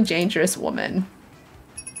deliciously dangerous woman.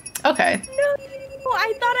 Okay. No,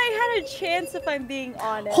 I thought I had a chance if I'm being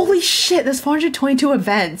honest. Holy shit, there's 422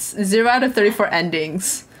 events. 0 out of 34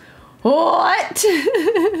 endings. What?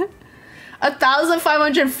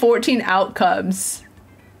 1,514 outcomes.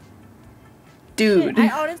 Dude. I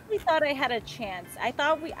honestly thought I had a chance. I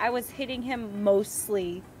thought I was hitting him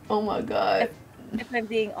mostly. Oh my god. If I'm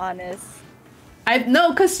being honest.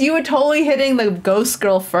 No, because you were totally hitting the ghost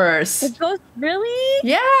girl first. The ghost? Really?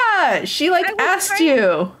 Yeah, she asked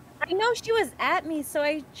you. I know she was at me, so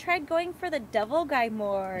I tried going for the devil guy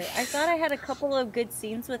more. I thought I had a couple of good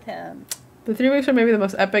scenes with him. The 3 weeks were maybe the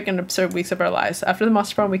most epic and absurd weeks of our lives. After the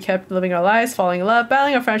Monster Prom, we kept living our lives, falling in love,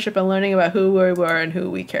 battling our friendship, and learning about who we were and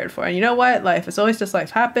who we cared for. And you know what? Life is always just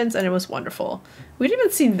life happens, and it was wonderful. We didn't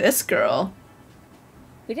even see this girl.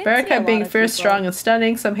 Barra kept being fierce, strong, and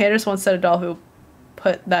stunning. Some haters once said a doll who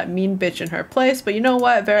put that mean bitch in her place, but you know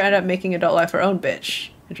what? Vera ended up making adult life her own bitch.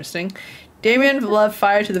 Interesting. Damien loved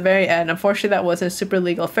fire to the very end. Unfortunately, that wasn't a super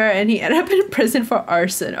legal affair, and he ended up in prison for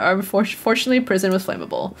arson. Fortunately, prison was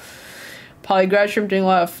flammable. Polly graduated from doing a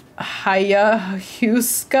lot of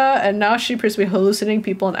ayahuasca, and now she appears to be hallucinating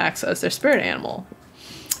people and acts as their spirit animal.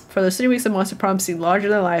 For the 3 weeks of Monster Prom seemed larger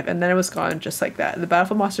than life, and then it was gone just like that. The battle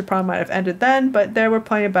for Monster Prom might have ended then, but there were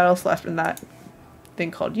plenty of battles left in that thing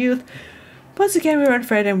called youth. Once again, we were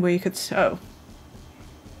afraid and we could... Oh.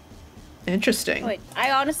 Interesting. Wait,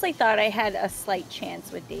 I honestly thought I had a slight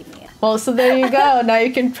chance with Damien. Well, so there you go. Now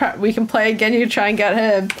you can we can play again. You can try and get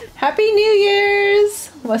him. Happy New Year's!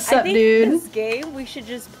 What's up, dude? This game we should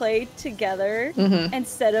just play together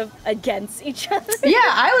instead of against each other. Yeah,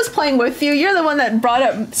 I was playing with you. You're the one that brought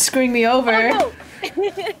up screwing me over. Oh,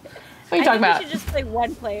 no. What are you talking about? We should just play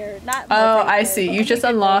one player, not Oh, I see. You just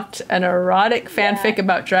unlocked an erotic fanfic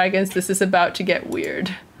about dragons. This is about to get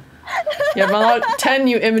weird. You have unlocked 10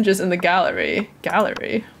 new images in the gallery. This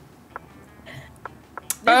game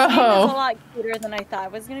is a lot cuter than I thought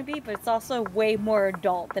it was going to be, but it's also way more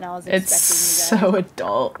adult than I was expecting. It's so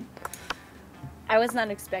adult. I was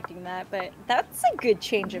not expecting that, but that's a good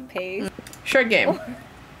change of pace. Short game.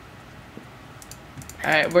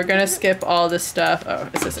 Alright, we're gonna skip all this stuff. Oh,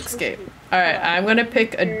 it says escape. Alright, I'm gonna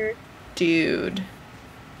pick a dude.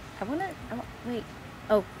 Wait.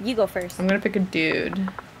 Oh, you go first. I'm gonna pick a dude.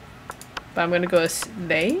 But I'm gonna go as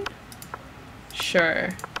they? Sure.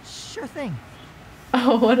 Sure thing.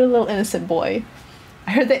 Oh, what a little innocent boy.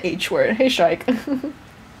 I heard the H word. Hey, Shrike.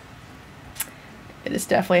 It is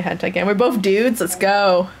definitely a hentai game. We're both dudes. Let's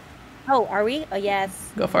go. Oh, are we? Oh,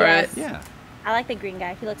 yes. Go for it. Yeah. I like the green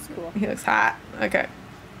guy. He looks cool. He looks hot. Okay.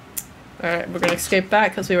 Alright, we're gonna escape that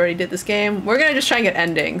because we already did this game. We're gonna just try and get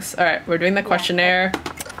endings. Alright, we're doing the questionnaire.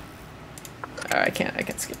 I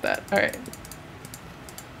can't skip that. Alright.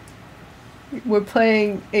 We're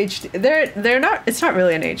playing HD. They're not, it's not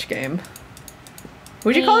really an H game.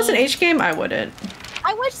 Would you call this an H game? I wouldn't.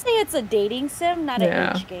 I would say it's a dating sim, not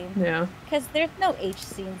an H game. Yeah. Because there's no H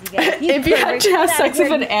scenes, you guys. If you had to have sex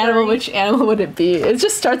with an animal, which animal would it be? It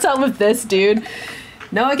just starts out with this, dude.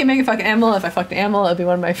 No, I can make a fucking animal. If I fucked an animal, it'd be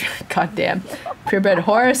one of my goddamn purebred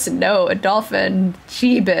horse. No, a dolphin.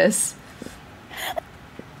 Jeebus.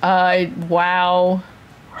 Wow.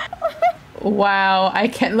 Wow, I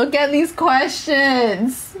can't look at these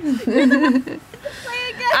questions.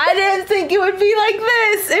 I didn't think it would be like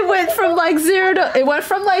this. It went from like 0 to, it went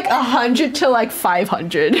from like 100 to like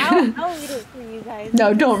 500. I'll read it for you guys.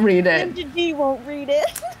 No, don't read it. Ninja-Dee won't read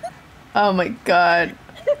it. Oh my god.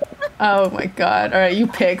 Oh my god. Alright, you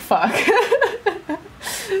pick. Fuck.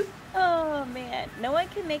 Oh man. No one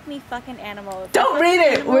can make me fuck an animal. Don't read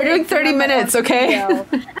it! We're doing 30 minutes, okay? As a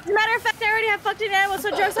matter of fact, I already have fucked an animal,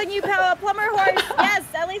 so joke's on you, pal. Plumber horse. Yes,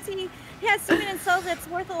 at least he has semen and cells that's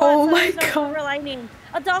worth a lot. Oh so my there's no god. silver lining.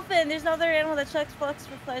 A dolphin. There's no other animal that sucks fucks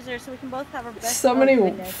for pleasure, so we can both have our best. So many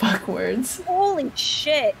goodness. fuck words. Holy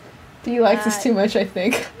shit. Do you like this too much, I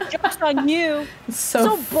think? Joke's on you. It's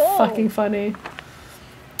so bold. fucking funny.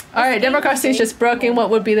 Alright, democracy is just broken. What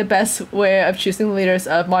would be the best way of choosing the leaders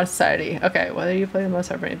of modern society? Okay, whether you play the most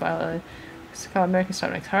heartbreaking violent, American Star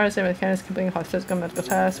next hard, same with Canada's completing hot physical medical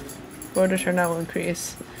tasks, voter turnout will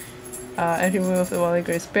increase. If you move the Wally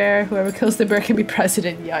Grace Bear, whoever kills the bear can be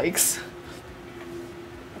president. Yikes.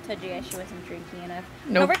 I told you guys she wasn't drinking enough.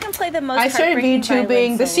 Nope. Whoever can play the most I started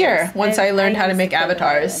VTubing this year once I learned how to make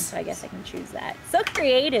avatars. So I guess I can choose that. So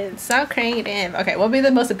creative. So creative. Okay, what would be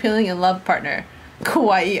the most appealing in love partner?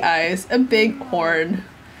 Kawaii eyes, a big horn,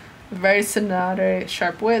 very sonata,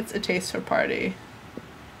 sharp wits, a taste for party.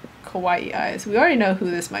 Kawaii eyes. We already know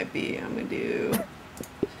who this might be. I'm gonna do.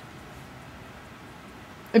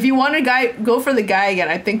 If you want a guy, go for the guy again.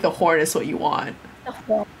 I think the horn is what you want. A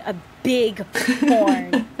horn, a big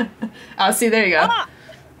horn. Oh, see, there you go. Ah!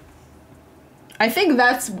 I think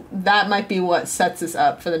that might be what sets us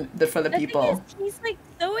up for the people. He's like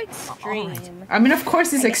so extreme. I mean, of course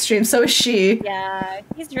he's extreme. So is she. Yeah,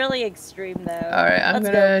 he's really extreme though. All right, I'm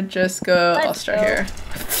gonna just go. I'll start here.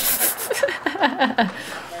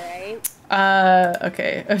 Alright.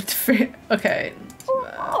 Okay. Okay.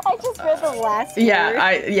 I just read the last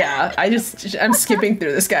word. I'm skipping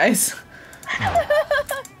through this, guys.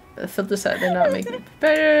 The filter set did not make it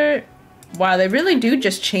better. Wow, they really do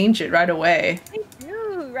just change it right away. They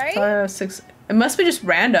do, right? 6. It must be just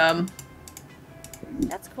random.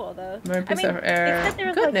 That's cool though. I mean, except there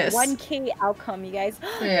was goodness. like 1K outcome, you guys.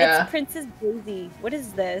 Yeah. It's Princess Daisy. What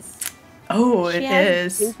is this? Oh, it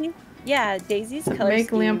is. Daisy? Yeah, Daisy's color Make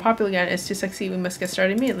scheme. Liam popular again. It's too sexy. We must get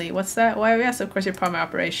started immediately. What's that? Why? Yes, of course, you're part of my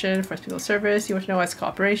operation. First people service. You want to know why it's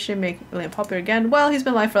cooperation? Make Liam popular again. Well, he's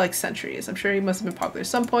been alive for like centuries. I'm sure he must have been popular at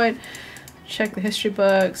some point. Check the history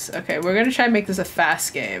books. Okay, we're gonna try and make this a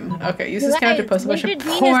fast game. Okay, use this character to post a bunch of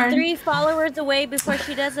Ninja-Dee porn. is 3 followers away before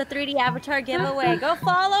she does a 3D avatar giveaway. Go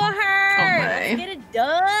follow her! Oh my. Let's get it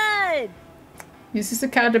done! Use this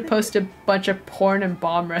account to post a bunch of porn and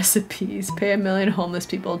bomb recipes. Pay 1 million homeless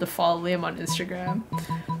people to follow Liam on Instagram.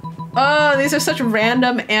 Oh, these are such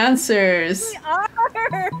random answers. We are!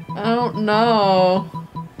 I don't know.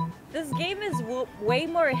 This game is way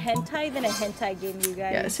more hentai than a hentai game, you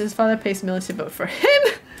guys. Yes, his father pays millions to vote for him.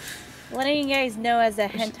 Letting you guys know as a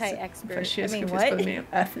hentai expert. She is I mean, confused by the meaning of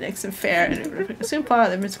ethnics and fair. And soon plot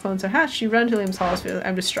that Miss clones are hatched. You run to Liam's halls.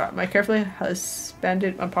 I'm distraught. My carefully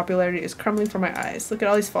husbanded unpopularity is crumbling from my eyes. Look at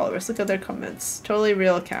all these followers. Look at their comments. Totally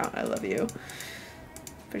real account. I love you.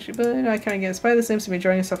 Picture billion. I kind of get inspired. This seems to be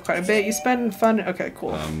enjoying yourself quite a bit. You spend fun. Okay,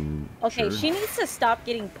 cool. Okay, sure. She needs to stop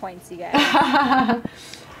getting points, you guys.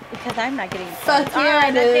 Because I'm not getting points. Fuck yeah,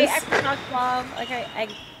 it is. Okay,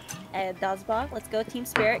 Dazbog, let's go. Team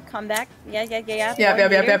Spirit, come back. Yeah.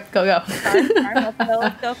 Yep. Go.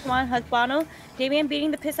 Let's go. Come on, Husbano. Damien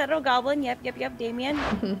beating the piss out of a goblin. Yep. Damien.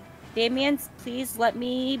 Damien, please let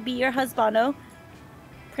me be your husbando.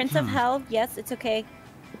 Prince of Hell, yes, it's okay.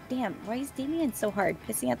 Damn, why is Damien so hard?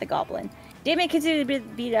 Pissing at the goblin. Damien continued to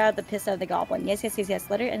beat out the piss out of the goblin. Yes, yes, yes, yes.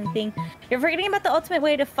 Let her anything. You're forgetting about the ultimate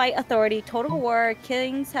way to fight authority. Total war.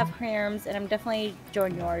 Kings have harems, and I'm definitely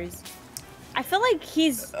join yours. I feel like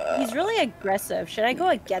he's really aggressive. Should I go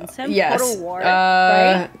against him? Yes. Total war.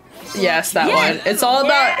 Right? Yes, that one. It's all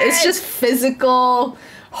about. It's just physical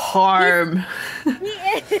harm. He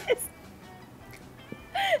is.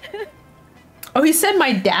 Oh, he said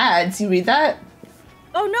my dad's. You read that?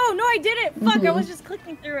 Oh no, I didn't. Fuck, I was just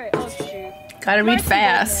clicking through it. Oh shoot. Gotta read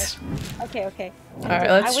fast. Okay, okay. Alright,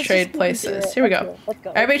 let's trade places. Here we go. Let's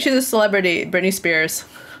go. Everybody choose a celebrity. Britney Spears.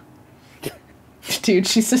 Dude,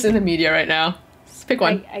 she's just in the media right now. Let's pick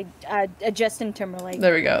one. Justin Timberlake.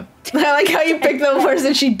 There we go. I like how you picked the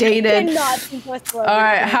person she dated.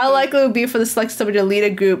 Alright, how likely it would be for the select somebody to lead a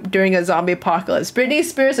group during a zombie apocalypse? Britney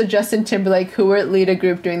Spears or Justin Timberlake, who would lead a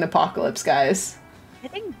group during the apocalypse, guys? I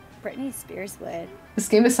think Britney Spears would. This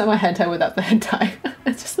game is somewhat hentai without the hentai.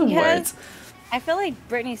 It's just the words. I feel like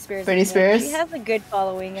Britney Spears. Britney Spears? She has a good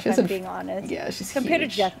following, if I'm being honest. Yeah, she's compared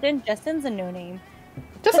huge. to Justin. Justin's a no-name.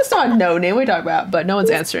 Justin's not a no-name we talk about, but no one's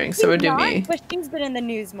answering, so we'll do me. But she's been in the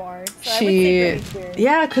news more. So I would say Britney Spears.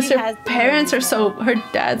 Yeah, because her parents are so. Her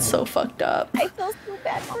dad's so fucked up. I feel so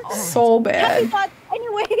bad for her. So bad. Happy thoughts,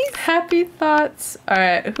 anyways. Happy thoughts. All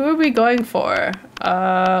right, who are we going for?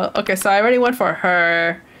 Okay, so I already went for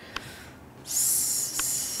her.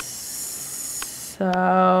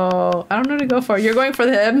 So I don't know who to go for. You're going for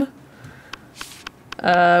him. We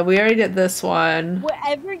already did this one.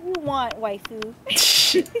 Whatever you want, waifu.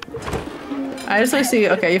 I just want to see.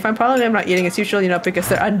 Okay, you find probably I'm not eating as usual, you know, because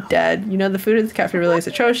they're undead. You know, the food at the cafe really is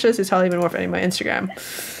atrocious. It's hardly even worth any of my Instagram.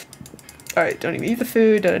 All right, don't even eat the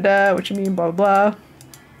food. Da da da. What you mean? Blah blah blah.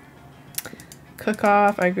 Cook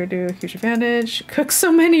off. I agree. Do huge advantage. Cook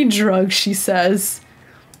so many drugs. She says.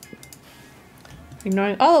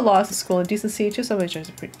 Ignoring all the laws of school and decency, two subway judges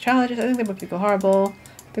are pretty challenges. I think they both equal horrible.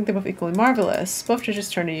 I think they're both equally marvelous. Both judges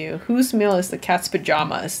turn to you. Whose meal is the cat's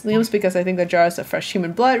pajamas? Liam's because I think the jars of fresh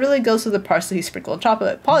human blood really goes with the parsley he sprinkled on top of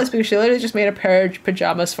it. Polly's because she literally just made a pair of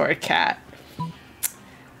pajamas for a cat.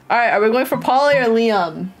 Alright, are we going for Polly or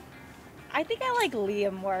Liam? I think I like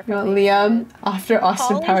Liam more. You want Liam? After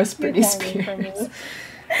Austin Powers, Britney Spears.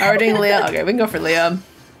 Alright, we're doing Liam. Okay, we can go for Liam.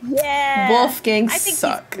 Yeah. Wolfgang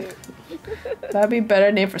suck. That'd be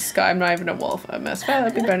better name for Sky. I'm not even a wolf. I'm a spy.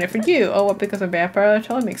 That'd be better name for you. Oh, what? Because I'm a vampire? That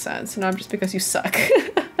totally makes sense. No, I'm just because you suck.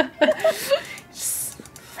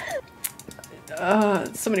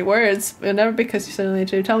 So many words. But never because you suddenly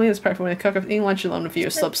to tell me it's perfect when I cook up eating lunch alone with you.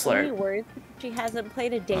 Slip slur. So many words. She hasn't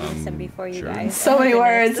played a dating sim before, you guys. So many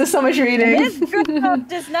words. There's so much reading. This girl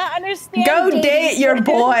does not understand. Go date your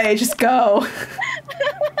boy. Just go.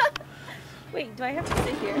 Wait, do I have to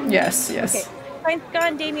sit here? Yes, yes. Okay. Find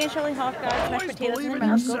Scott, Damien, Shirley, Hawkeye, mashed potatoes in her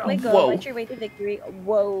mouth. Go play go. Whoa. What's your way to victory?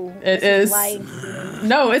 Whoa. It is.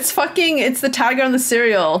 No, it's fucking. It's the tiger on the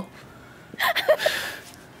cereal.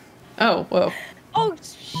 Oh, whoa. Oh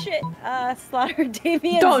shit. Slaughter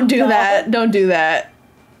Damien. Don't do that. Don't do that.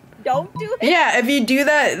 Don't do it. Yeah, if you do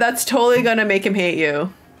that, that's totally gonna make him hate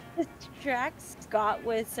you. Distract Scott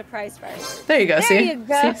with surprise fire. There you go. There see? you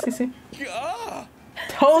go. See?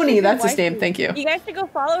 Tony, that's his name. Thank you. You guys should go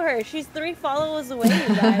follow her. She's 3 followers away,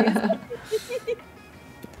 you guys.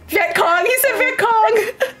 Viet Cong. He said Viet Cong.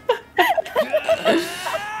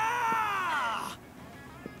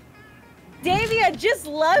 Davia, just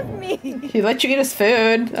love me. He let you eat his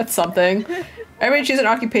food. That's something. Everybody choose an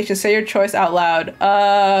occupation. Say your choice out loud.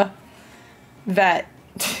 Vet.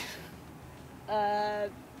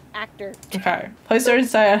 Actor. Okay. Place or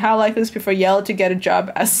decide on how likely it is before Yellow to get a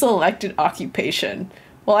job as selected occupation.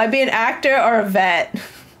 Will I be an actor or a vet?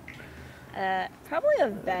 Probably a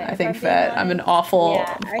vet. I think vet. I'm an awful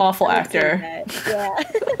actor. Yeah.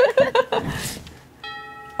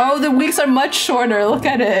 Oh, the weeks are much shorter. Look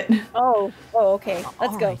at it. Oh, okay.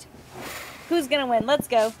 Let's go. Right. Who's gonna win? Let's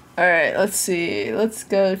go. Alright, let's see. Let's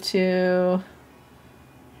go to...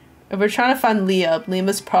 If we're trying to find Liam, Liam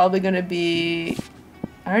is probably gonna be...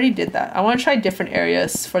 I already did that. I want to try different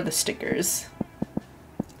areas for the stickers.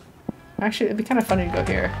 Actually, it'd be kind of funny to go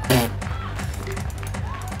here.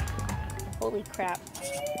 Holy crap.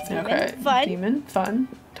 Demon, okay. Fun. Demon, fun.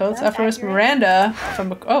 Toads, Effortless, Miranda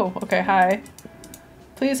from... Oh, okay, hi.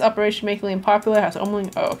 Please, Operation Make Liam Popular has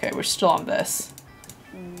only... Oh, okay, we're still on this.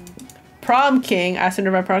 Prom King asked him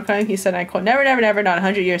to run prom king. He said, I quote, never, never, never, not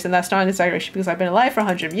 100 years. And that's not an exaggeration because I've been alive for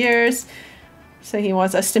 100 years. So he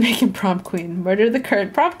wants us to make him prom queen. Murder the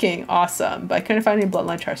current prom king. Awesome. But I couldn't find any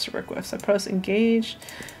bloodline charts to work with. So pros engaged.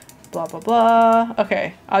 blah blah blah.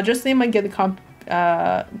 Okay, I'll just name and get the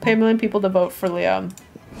pay a million people to vote for Liam.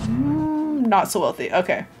 Not so wealthy.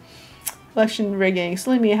 Okay. Election rigging.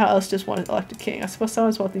 Silly me, how else does one elected king? I suppose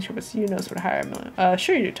someone's wealthy, sure, but you knows what to hire a million.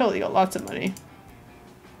 Sure you do, totally, you got lots of money.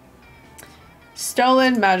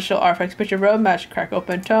 Stolen magical artifacts. Picture road, magic crack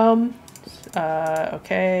open tome.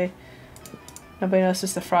 Okay. Nobody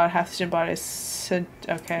notices the fraud, half the bodies.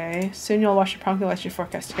 Okay. Soon you'll watch your pumpkin election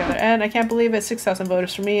forecast together. And I can't believe it, 6,000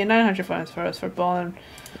 voters for me and 900 voters for us for Ballin.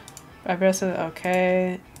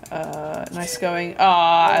 Okay. Nice going. Oh,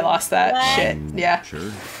 I lost that. What? Shit. Yeah. Sure.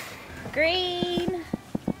 Green.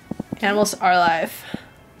 Animals are alive.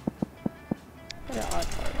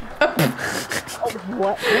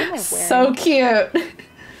 What am I wearing? So cute.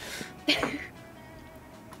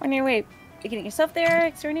 On your way. You're getting yourself there.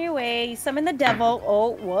 External your way. You summon the devil.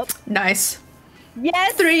 Oh, whoop. Nice.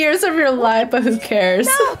 Yes. 3 years of your life, but who cares?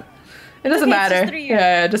 No. It doesn't Okay, it's matter. just 3 years.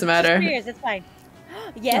 Yeah, it doesn't Just matter. 3 years. It's fine.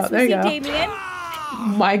 Yes, Oh, there we see you go. Damien.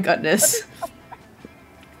 My goodness.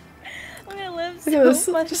 I'm gonna live Look at this.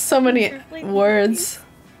 so much. Just so many wonderfully. words.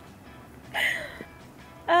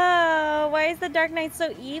 Oh, why is the Dark Knight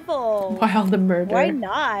so evil? Why all the murder? Why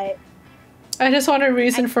not? I just want a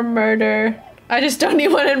reason for murder. I just don't need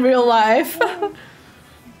one in real life.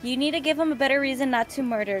 You need to give him a better reason not to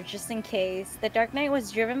murder, just in case. The Dark Knight was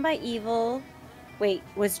driven by evil. Wait,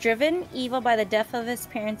 was driven evil by the death of his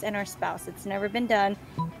parents and our spouse. It's never been done.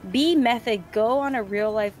 B method, go on a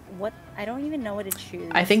real life. What? I don't even know what to choose.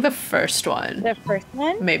 I think the first one. The first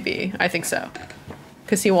one? Maybe. I think so.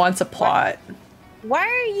 Because he wants a plot. Why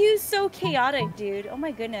are you so chaotic, dude? Oh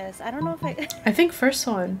my goodness. I don't know if I... I think first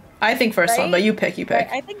one. I think first one, Right? but you pick, you pick.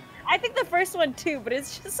 I think the first one too, but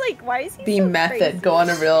it's just like, why is he The so method, crazy? go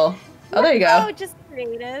on a real... Oh, there you Oh, go. just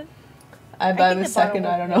creative. I bet in think a the bottom second,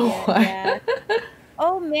 I don't was know good, why. yeah.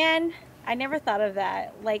 Oh man, I never thought of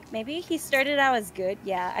that. Like, maybe he started out as good.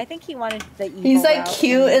 Yeah, I think he wanted the evil He's like route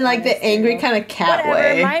cute and in like the honest angry hero. kind of cat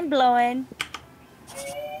Whatever, way. mind blowing.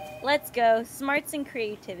 Let's go. Smarts and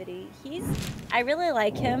creativity. I really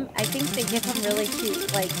like him. I think they give him really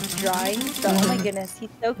cute, like, drawings. So, oh my goodness, he's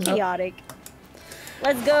so chaotic.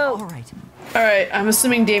 Let's go. All right. Alright, I'm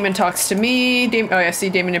assuming Damon talks to me. Oh yeah, see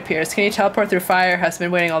Damon appears. Can you teleport through fire? Has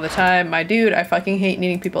been waiting all the time. My dude, I fucking hate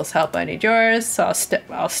needing people's help. I need yours. So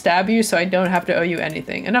I'll stab you so I don't have to owe you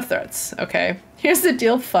anything. Enough threats. Okay. Here's the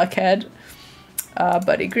deal, fuckhead.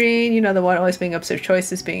 Buddy Green, you know the one always being absurd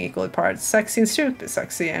choices, being equally parts sexy and stupid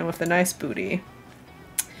sexy, and with a nice booty.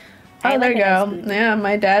 Oh, there you go. Yeah,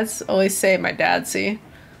 my dads always say, see?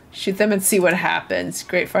 Shoot them and see what happens.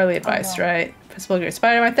 Great Farley advice, right? Principal Great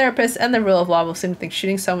Spider, my therapist, and the rule of law will seem to think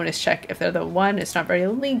shooting someone is check if they're the one. It's not very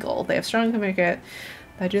legal. They have strong communicate.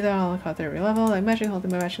 If I do that, I'll look out their level. Like matching,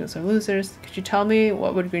 holding my matching some losers. Could you tell me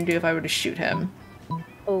what would Green do if I were to shoot him?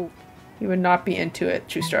 Oh. He would not be into it.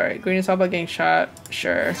 True story. Green is all about getting shot.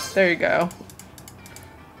 Sure. There you go.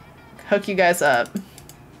 Hook you guys up.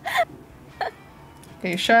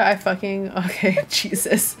 Getting shot, I fucking... Okay,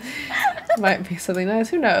 Jesus. Might be something nice.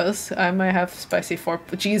 Who knows? I might have spicy fork.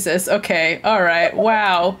 Jesus. Okay. Alright.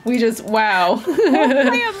 Wow. We just... Wow. We'll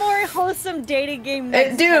play a more wholesome dating game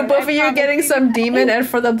next Dude, time. both of you are getting promise some demon and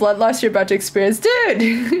for the blood loss you're about to experience. Dude!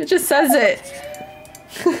 It just says it.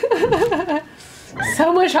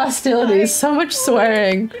 So much hostility. So much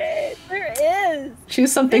swearing. There is.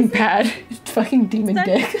 Choose something bad. Fucking demon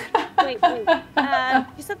dick. Wait.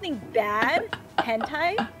 Do something bad?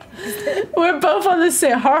 Hentai? We're both on the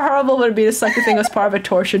same. How horrible would it be to suck a thing as part of a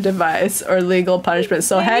torture device or legal punishment?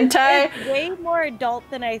 So hentai It's way more adult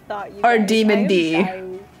than I thought. You or guys. Demon D.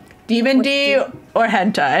 Demon D or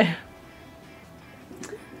hentai.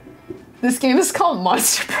 This game is called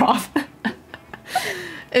Monster Prom.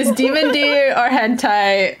 Is Demon D or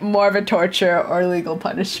hentai more of a torture or legal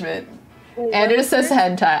punishment? Andrew says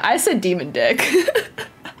hentai. I said demon dick.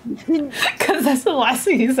 Because that's the last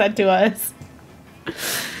thing he said to us.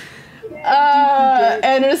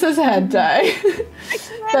 Andrew says hentai.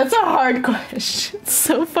 That's a hard question. It's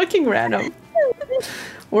so fucking random.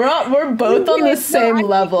 We're both on the same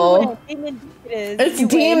level. It's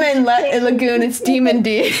Demon Lagoon. It's Demon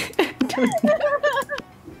D.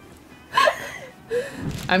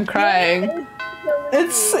 I'm crying.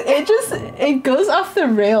 It goes off the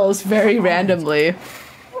rails very randomly.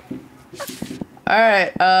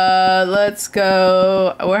 Alright, let's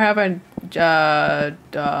go. Where have I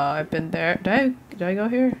I've been there. Did I go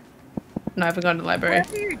here? No, I haven't gone to the library.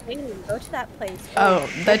 Wherever you're dating, go to that place. Oh,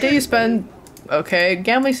 that day you spend... Okay,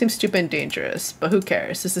 gambling seems stupid and dangerous, but who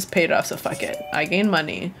cares? This is paid off, so fuck it. I gain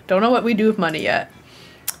money. Don't know what we do with money yet.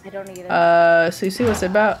 I don't either. So you see what's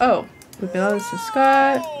it about? Oh, we've been on this to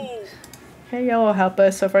Scott. Hey, Yellow will help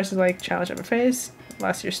us. So far, she's like challenge I'm face.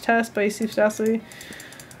 Last year's test, but he seems dastardly.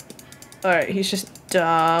 Alright, he's just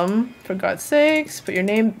dumb. For God's sakes, put your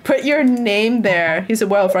name there. He's a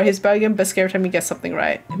werewolf, right? He's bugging, but scared every time he gets something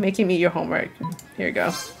right. Make him eat your homework. Here you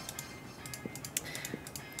go.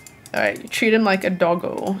 Alright, you treat him like a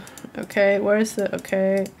doggo. Okay, where is the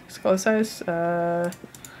okay? Skull size?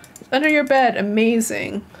 Under your bed.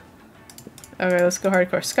 Amazing. Okay, let's go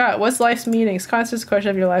hardcore. Scott, what's life's meaning? Scott's just a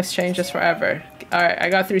question of your life's changes forever. Alright, I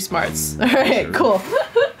got 3 smarts. Alright, cool.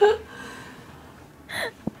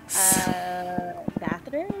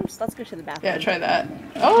 Bathrooms? Let's go to the bathroom. Yeah, try that.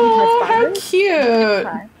 Oh, how cute!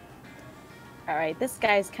 Alright, this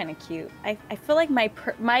guy's kind of cute. I feel like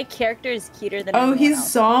my character is cuter than Oh, everyone he's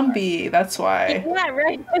else. zombie. That's why. Yeah,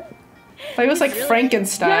 right. But he was like really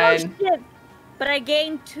Frankenstein. No shit. But I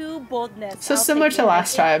gained 2 boldness. So I'll similar take to it.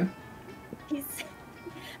 last time.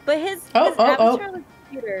 But his Oh. avatar looks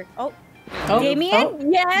cuter. Oh, Damien? Oh.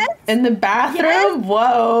 Yes? In the bathroom? Yes.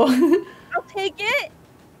 Whoa. I'll take it.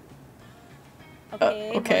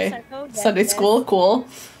 Okay. Okay. Motorcycle, yes, Sunday yes. school, cool.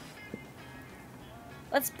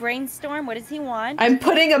 Let's brainstorm. What does he want? I'm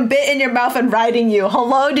putting a bit in your mouth and riding you.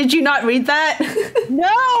 Hello, did you not read that?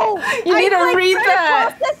 No! You need to read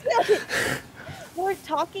that. We're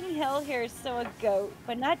talking hell here, so a goat,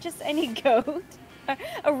 but not just any goat.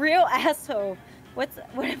 A real asshole. What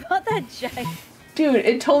about that giant? Dude,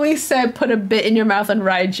 it totally said put a bit in your mouth and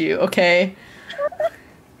ride you, okay?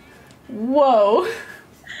 Whoa.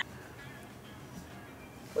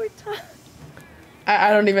 We're talking.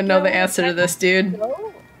 I don't even know the answer to this, dude.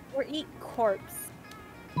 Goat or eat corpse?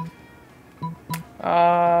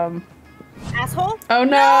 Asshole? Oh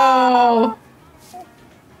no!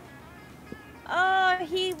 Oh,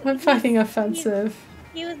 I'm fucking offensive.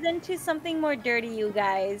 He was into something more dirty, you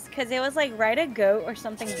guys, because it was like ride a goat or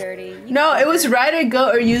something dirty. No, it was ride a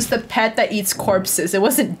goat or use the pet that eats corpses. It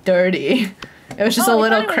wasn't dirty. It was just a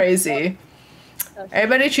little crazy.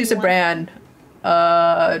 Everybody choose a brand.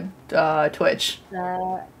 Twitch.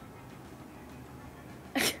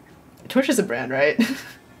 Twitch is a brand, right?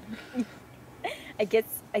 I guess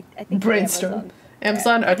I think Brainstorm.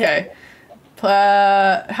 Amazon? Okay.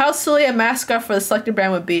 How silly a mascot for the selected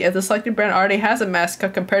brand would be if the selected brand already has a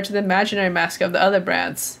mascot compared to the imaginary mascot of the other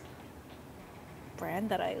brands. Brand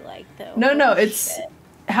that I like though. No, it's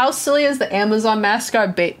how silly is the Amazon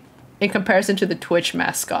mascot in comparison to the Twitch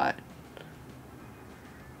mascot?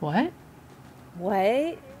 What?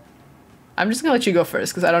 What? I'm just gonna let you go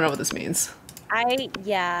first because I don't know what this means.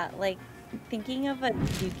 Like thinking of a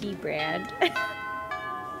Dookie brand.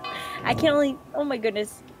 I can only. Oh my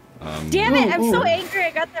goodness. Damn it! I'm so angry.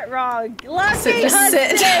 I got that wrong. Love me,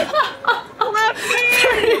 husband. Love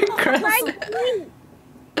me. Right.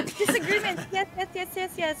 Disagreements.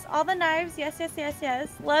 Yes. All the knives. Yes.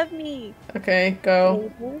 Love me. Okay,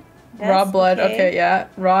 go. Yes, Raw blood. okay. Okay, yeah.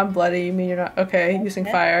 Raw and bloody. You mean you're not okay? Using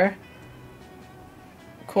fire.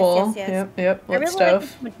 Cool. Yes. Yep. I Let's really stove.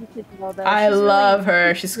 like this Magician, though. I love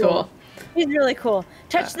her. She's cool. She's really cool.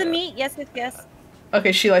 Touch the meat. Yes.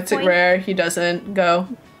 Okay, she likes it rare. He doesn't. Go.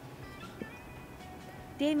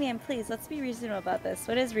 Damien, please, let's be reasonable about this.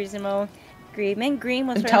 What is reasonable? Green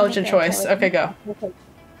was intelligent choice. Okay, go. Okay. All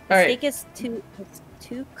right. Steak is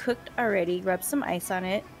too cooked already. Rub some ice on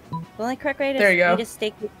it. The only correct way to There you go. eat a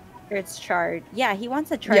steak after it's charred. Yeah, he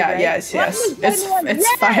wants it charred. Yeah, right? yes. It's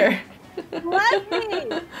Yes! fire. Love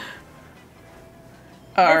me.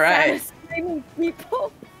 All The right. sound of screaming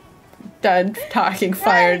people. Done talking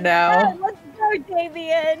fire now. Let's go,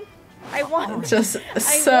 Damien. I want. Just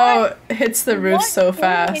hits the roof so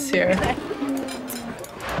fast here.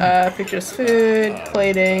 Pictures, food,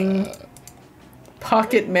 plating.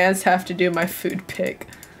 Pocket mans have to do my food pick.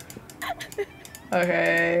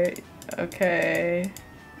 Okay.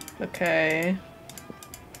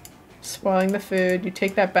 Spoiling the food. You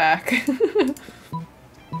take that back.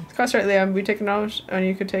 Scott's right, Liam. We take a knowledge, and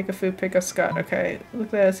you could take a food pick of Scott. Okay. Look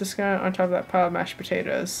at that. It's just going on top of that pile of mashed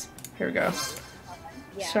potatoes. Here we go.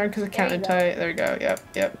 Yeah. Starting because of counting tight. There we go.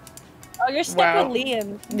 Yep. Oh, you're stuck with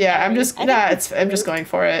Liam. Yeah, I'm just I'm just going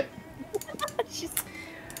for it.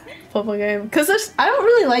 Football game. Because I don't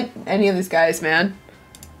really like any of these guys, man.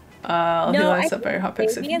 He lines up very hot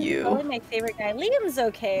pics of Liam's you. probably my favorite guy. Liam's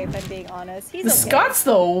okay, if I'm being honest. He's okay. Scott's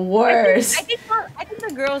the worst. I think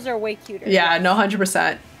the girls are way cuter. Yeah, no,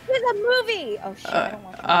 100%. There's a movie! Oh shit, I don't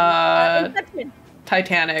want Inception.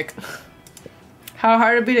 Titanic. How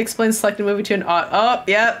hard it'd be to explain selecting movie to an oh,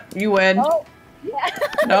 yep, you win. Oh, yeah.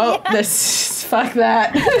 Nope, Yeah. fuck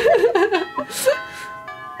that.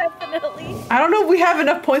 Definitely. I don't know if we have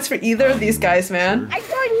enough points for either of these guys, man. I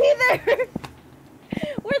don't either!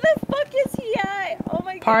 Where the fuck is he at? Oh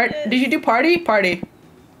my god. Did you do party? Party.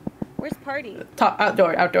 Where's party? Top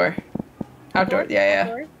outdoor.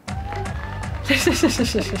 Yeah.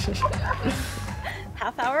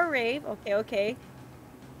 Half-hour rave. Okay.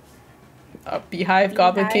 Beehive,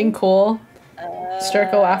 Goblin King, cool.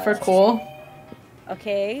 Sturko Affer, cool.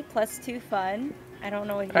 Okay, +2 fun. I don't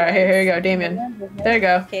know what he Alright, here you go, Damien. There you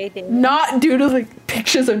go. Okay, Damien. Not doodling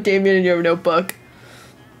pictures of Damien in your notebook.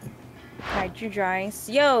 Alright, drew drawings.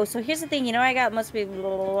 Yo, so here's the thing. You know I got must be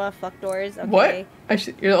fuck doors. Okay. What?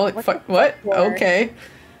 You're the only fuck. What? Okay.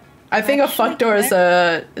 I think a fuck door is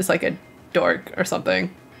like a dork or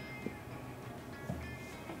something.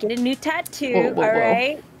 Get a new tattoo.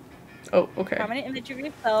 Alright. Oh, okay. Prominent image of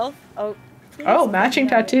yourself. Oh. Oh, matching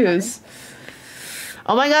tattoos.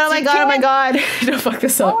 Oh my god. Don't fuck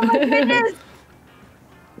this up. Oh my goodness.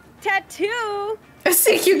 Tattoo. A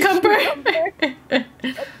sea cucumber.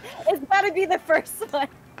 It's gotta be the first one.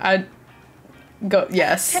 I'd go,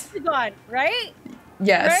 yes. Hexagon, right?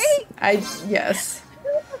 Yes. Right? Yes.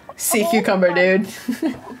 Sea cucumber, dude.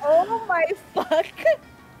 Oh my fuck.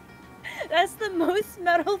 That's the most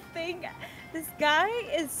metal thing. This guy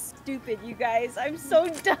is stupid, you guys. I'm so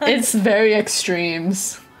done. It's very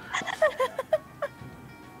extremes.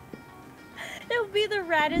 It'll be the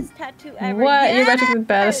raddest tattoo ever. What? Yes! You're about to get the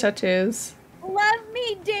baddest tattoos. Love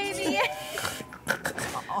me, Damien.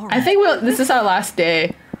 I think this is our last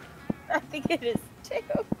day. I think it is too.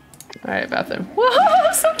 Alright, bathroom.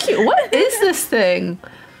 Whoa, so cute. What is this thing?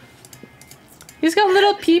 He's got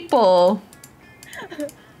little people.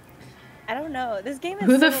 I don't know. This game is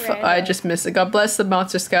Who the so fuck? random. I just missed it. God bless the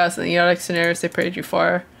monster scouts and the erotic scenarios they prayed you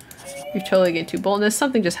for. You've totally gained 2 boldness.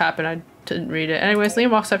 Something just happened. I didn't read it. Anyways, Liam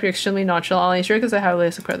walks up here extremely nonchalantly. Sure, because I have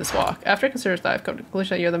to credit this walk. After it considers that, I've come to the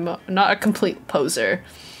conclusion that you're not a complete poser.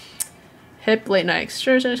 Hip late night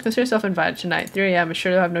excursions. Consider yourself invited tonight. 3 a.m. I'm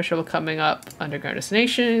sure you'll have no trouble coming up. Underground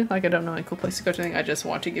destination. Like I don't know any cool place to go to. I just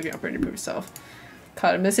want to give you an opportunity to prove yourself.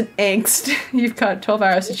 Caught him in angst. You've got 12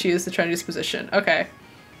 hours to choose the trendiest position. Okay.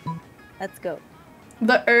 Let's go.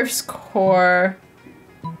 The Earth's core.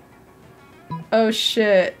 Oh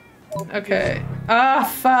shit. Okay. Ah,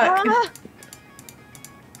 fuck.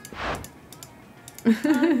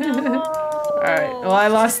 No. Alright, well I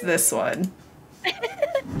lost this one.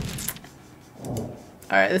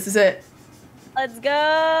 Alright, this is it. Let's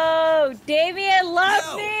go! Damien,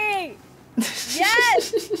 love me!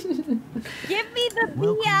 Yes! Give me the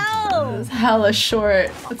BL! It's hella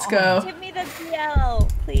short. Let's go. Give me the BL,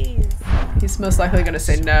 please. He's most likely gonna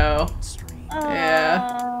say no.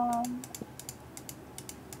 Yeah.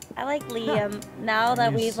 I like Liam. Now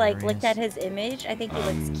that we've like looked at his image, I think he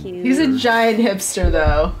looks cute. He's a giant hipster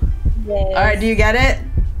though. Yes. Alright, do you get it?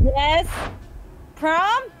 Yes.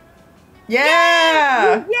 Prom?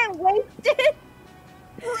 Yeah! You get wasted?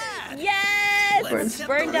 Yes!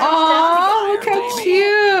 Burned out. Oh, look how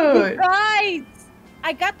cute! Guys!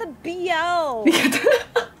 I got the BL!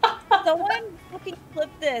 Someone fucking flip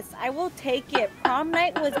this. I will take it. Prom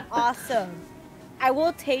night was awesome. I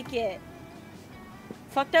will take it.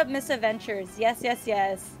 Fucked up misadventures. Yes, yes,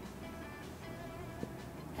 yes.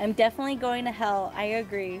 I'm definitely going to hell. I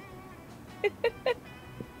agree.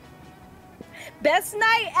 Best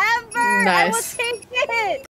night ever! Nice. I will take it!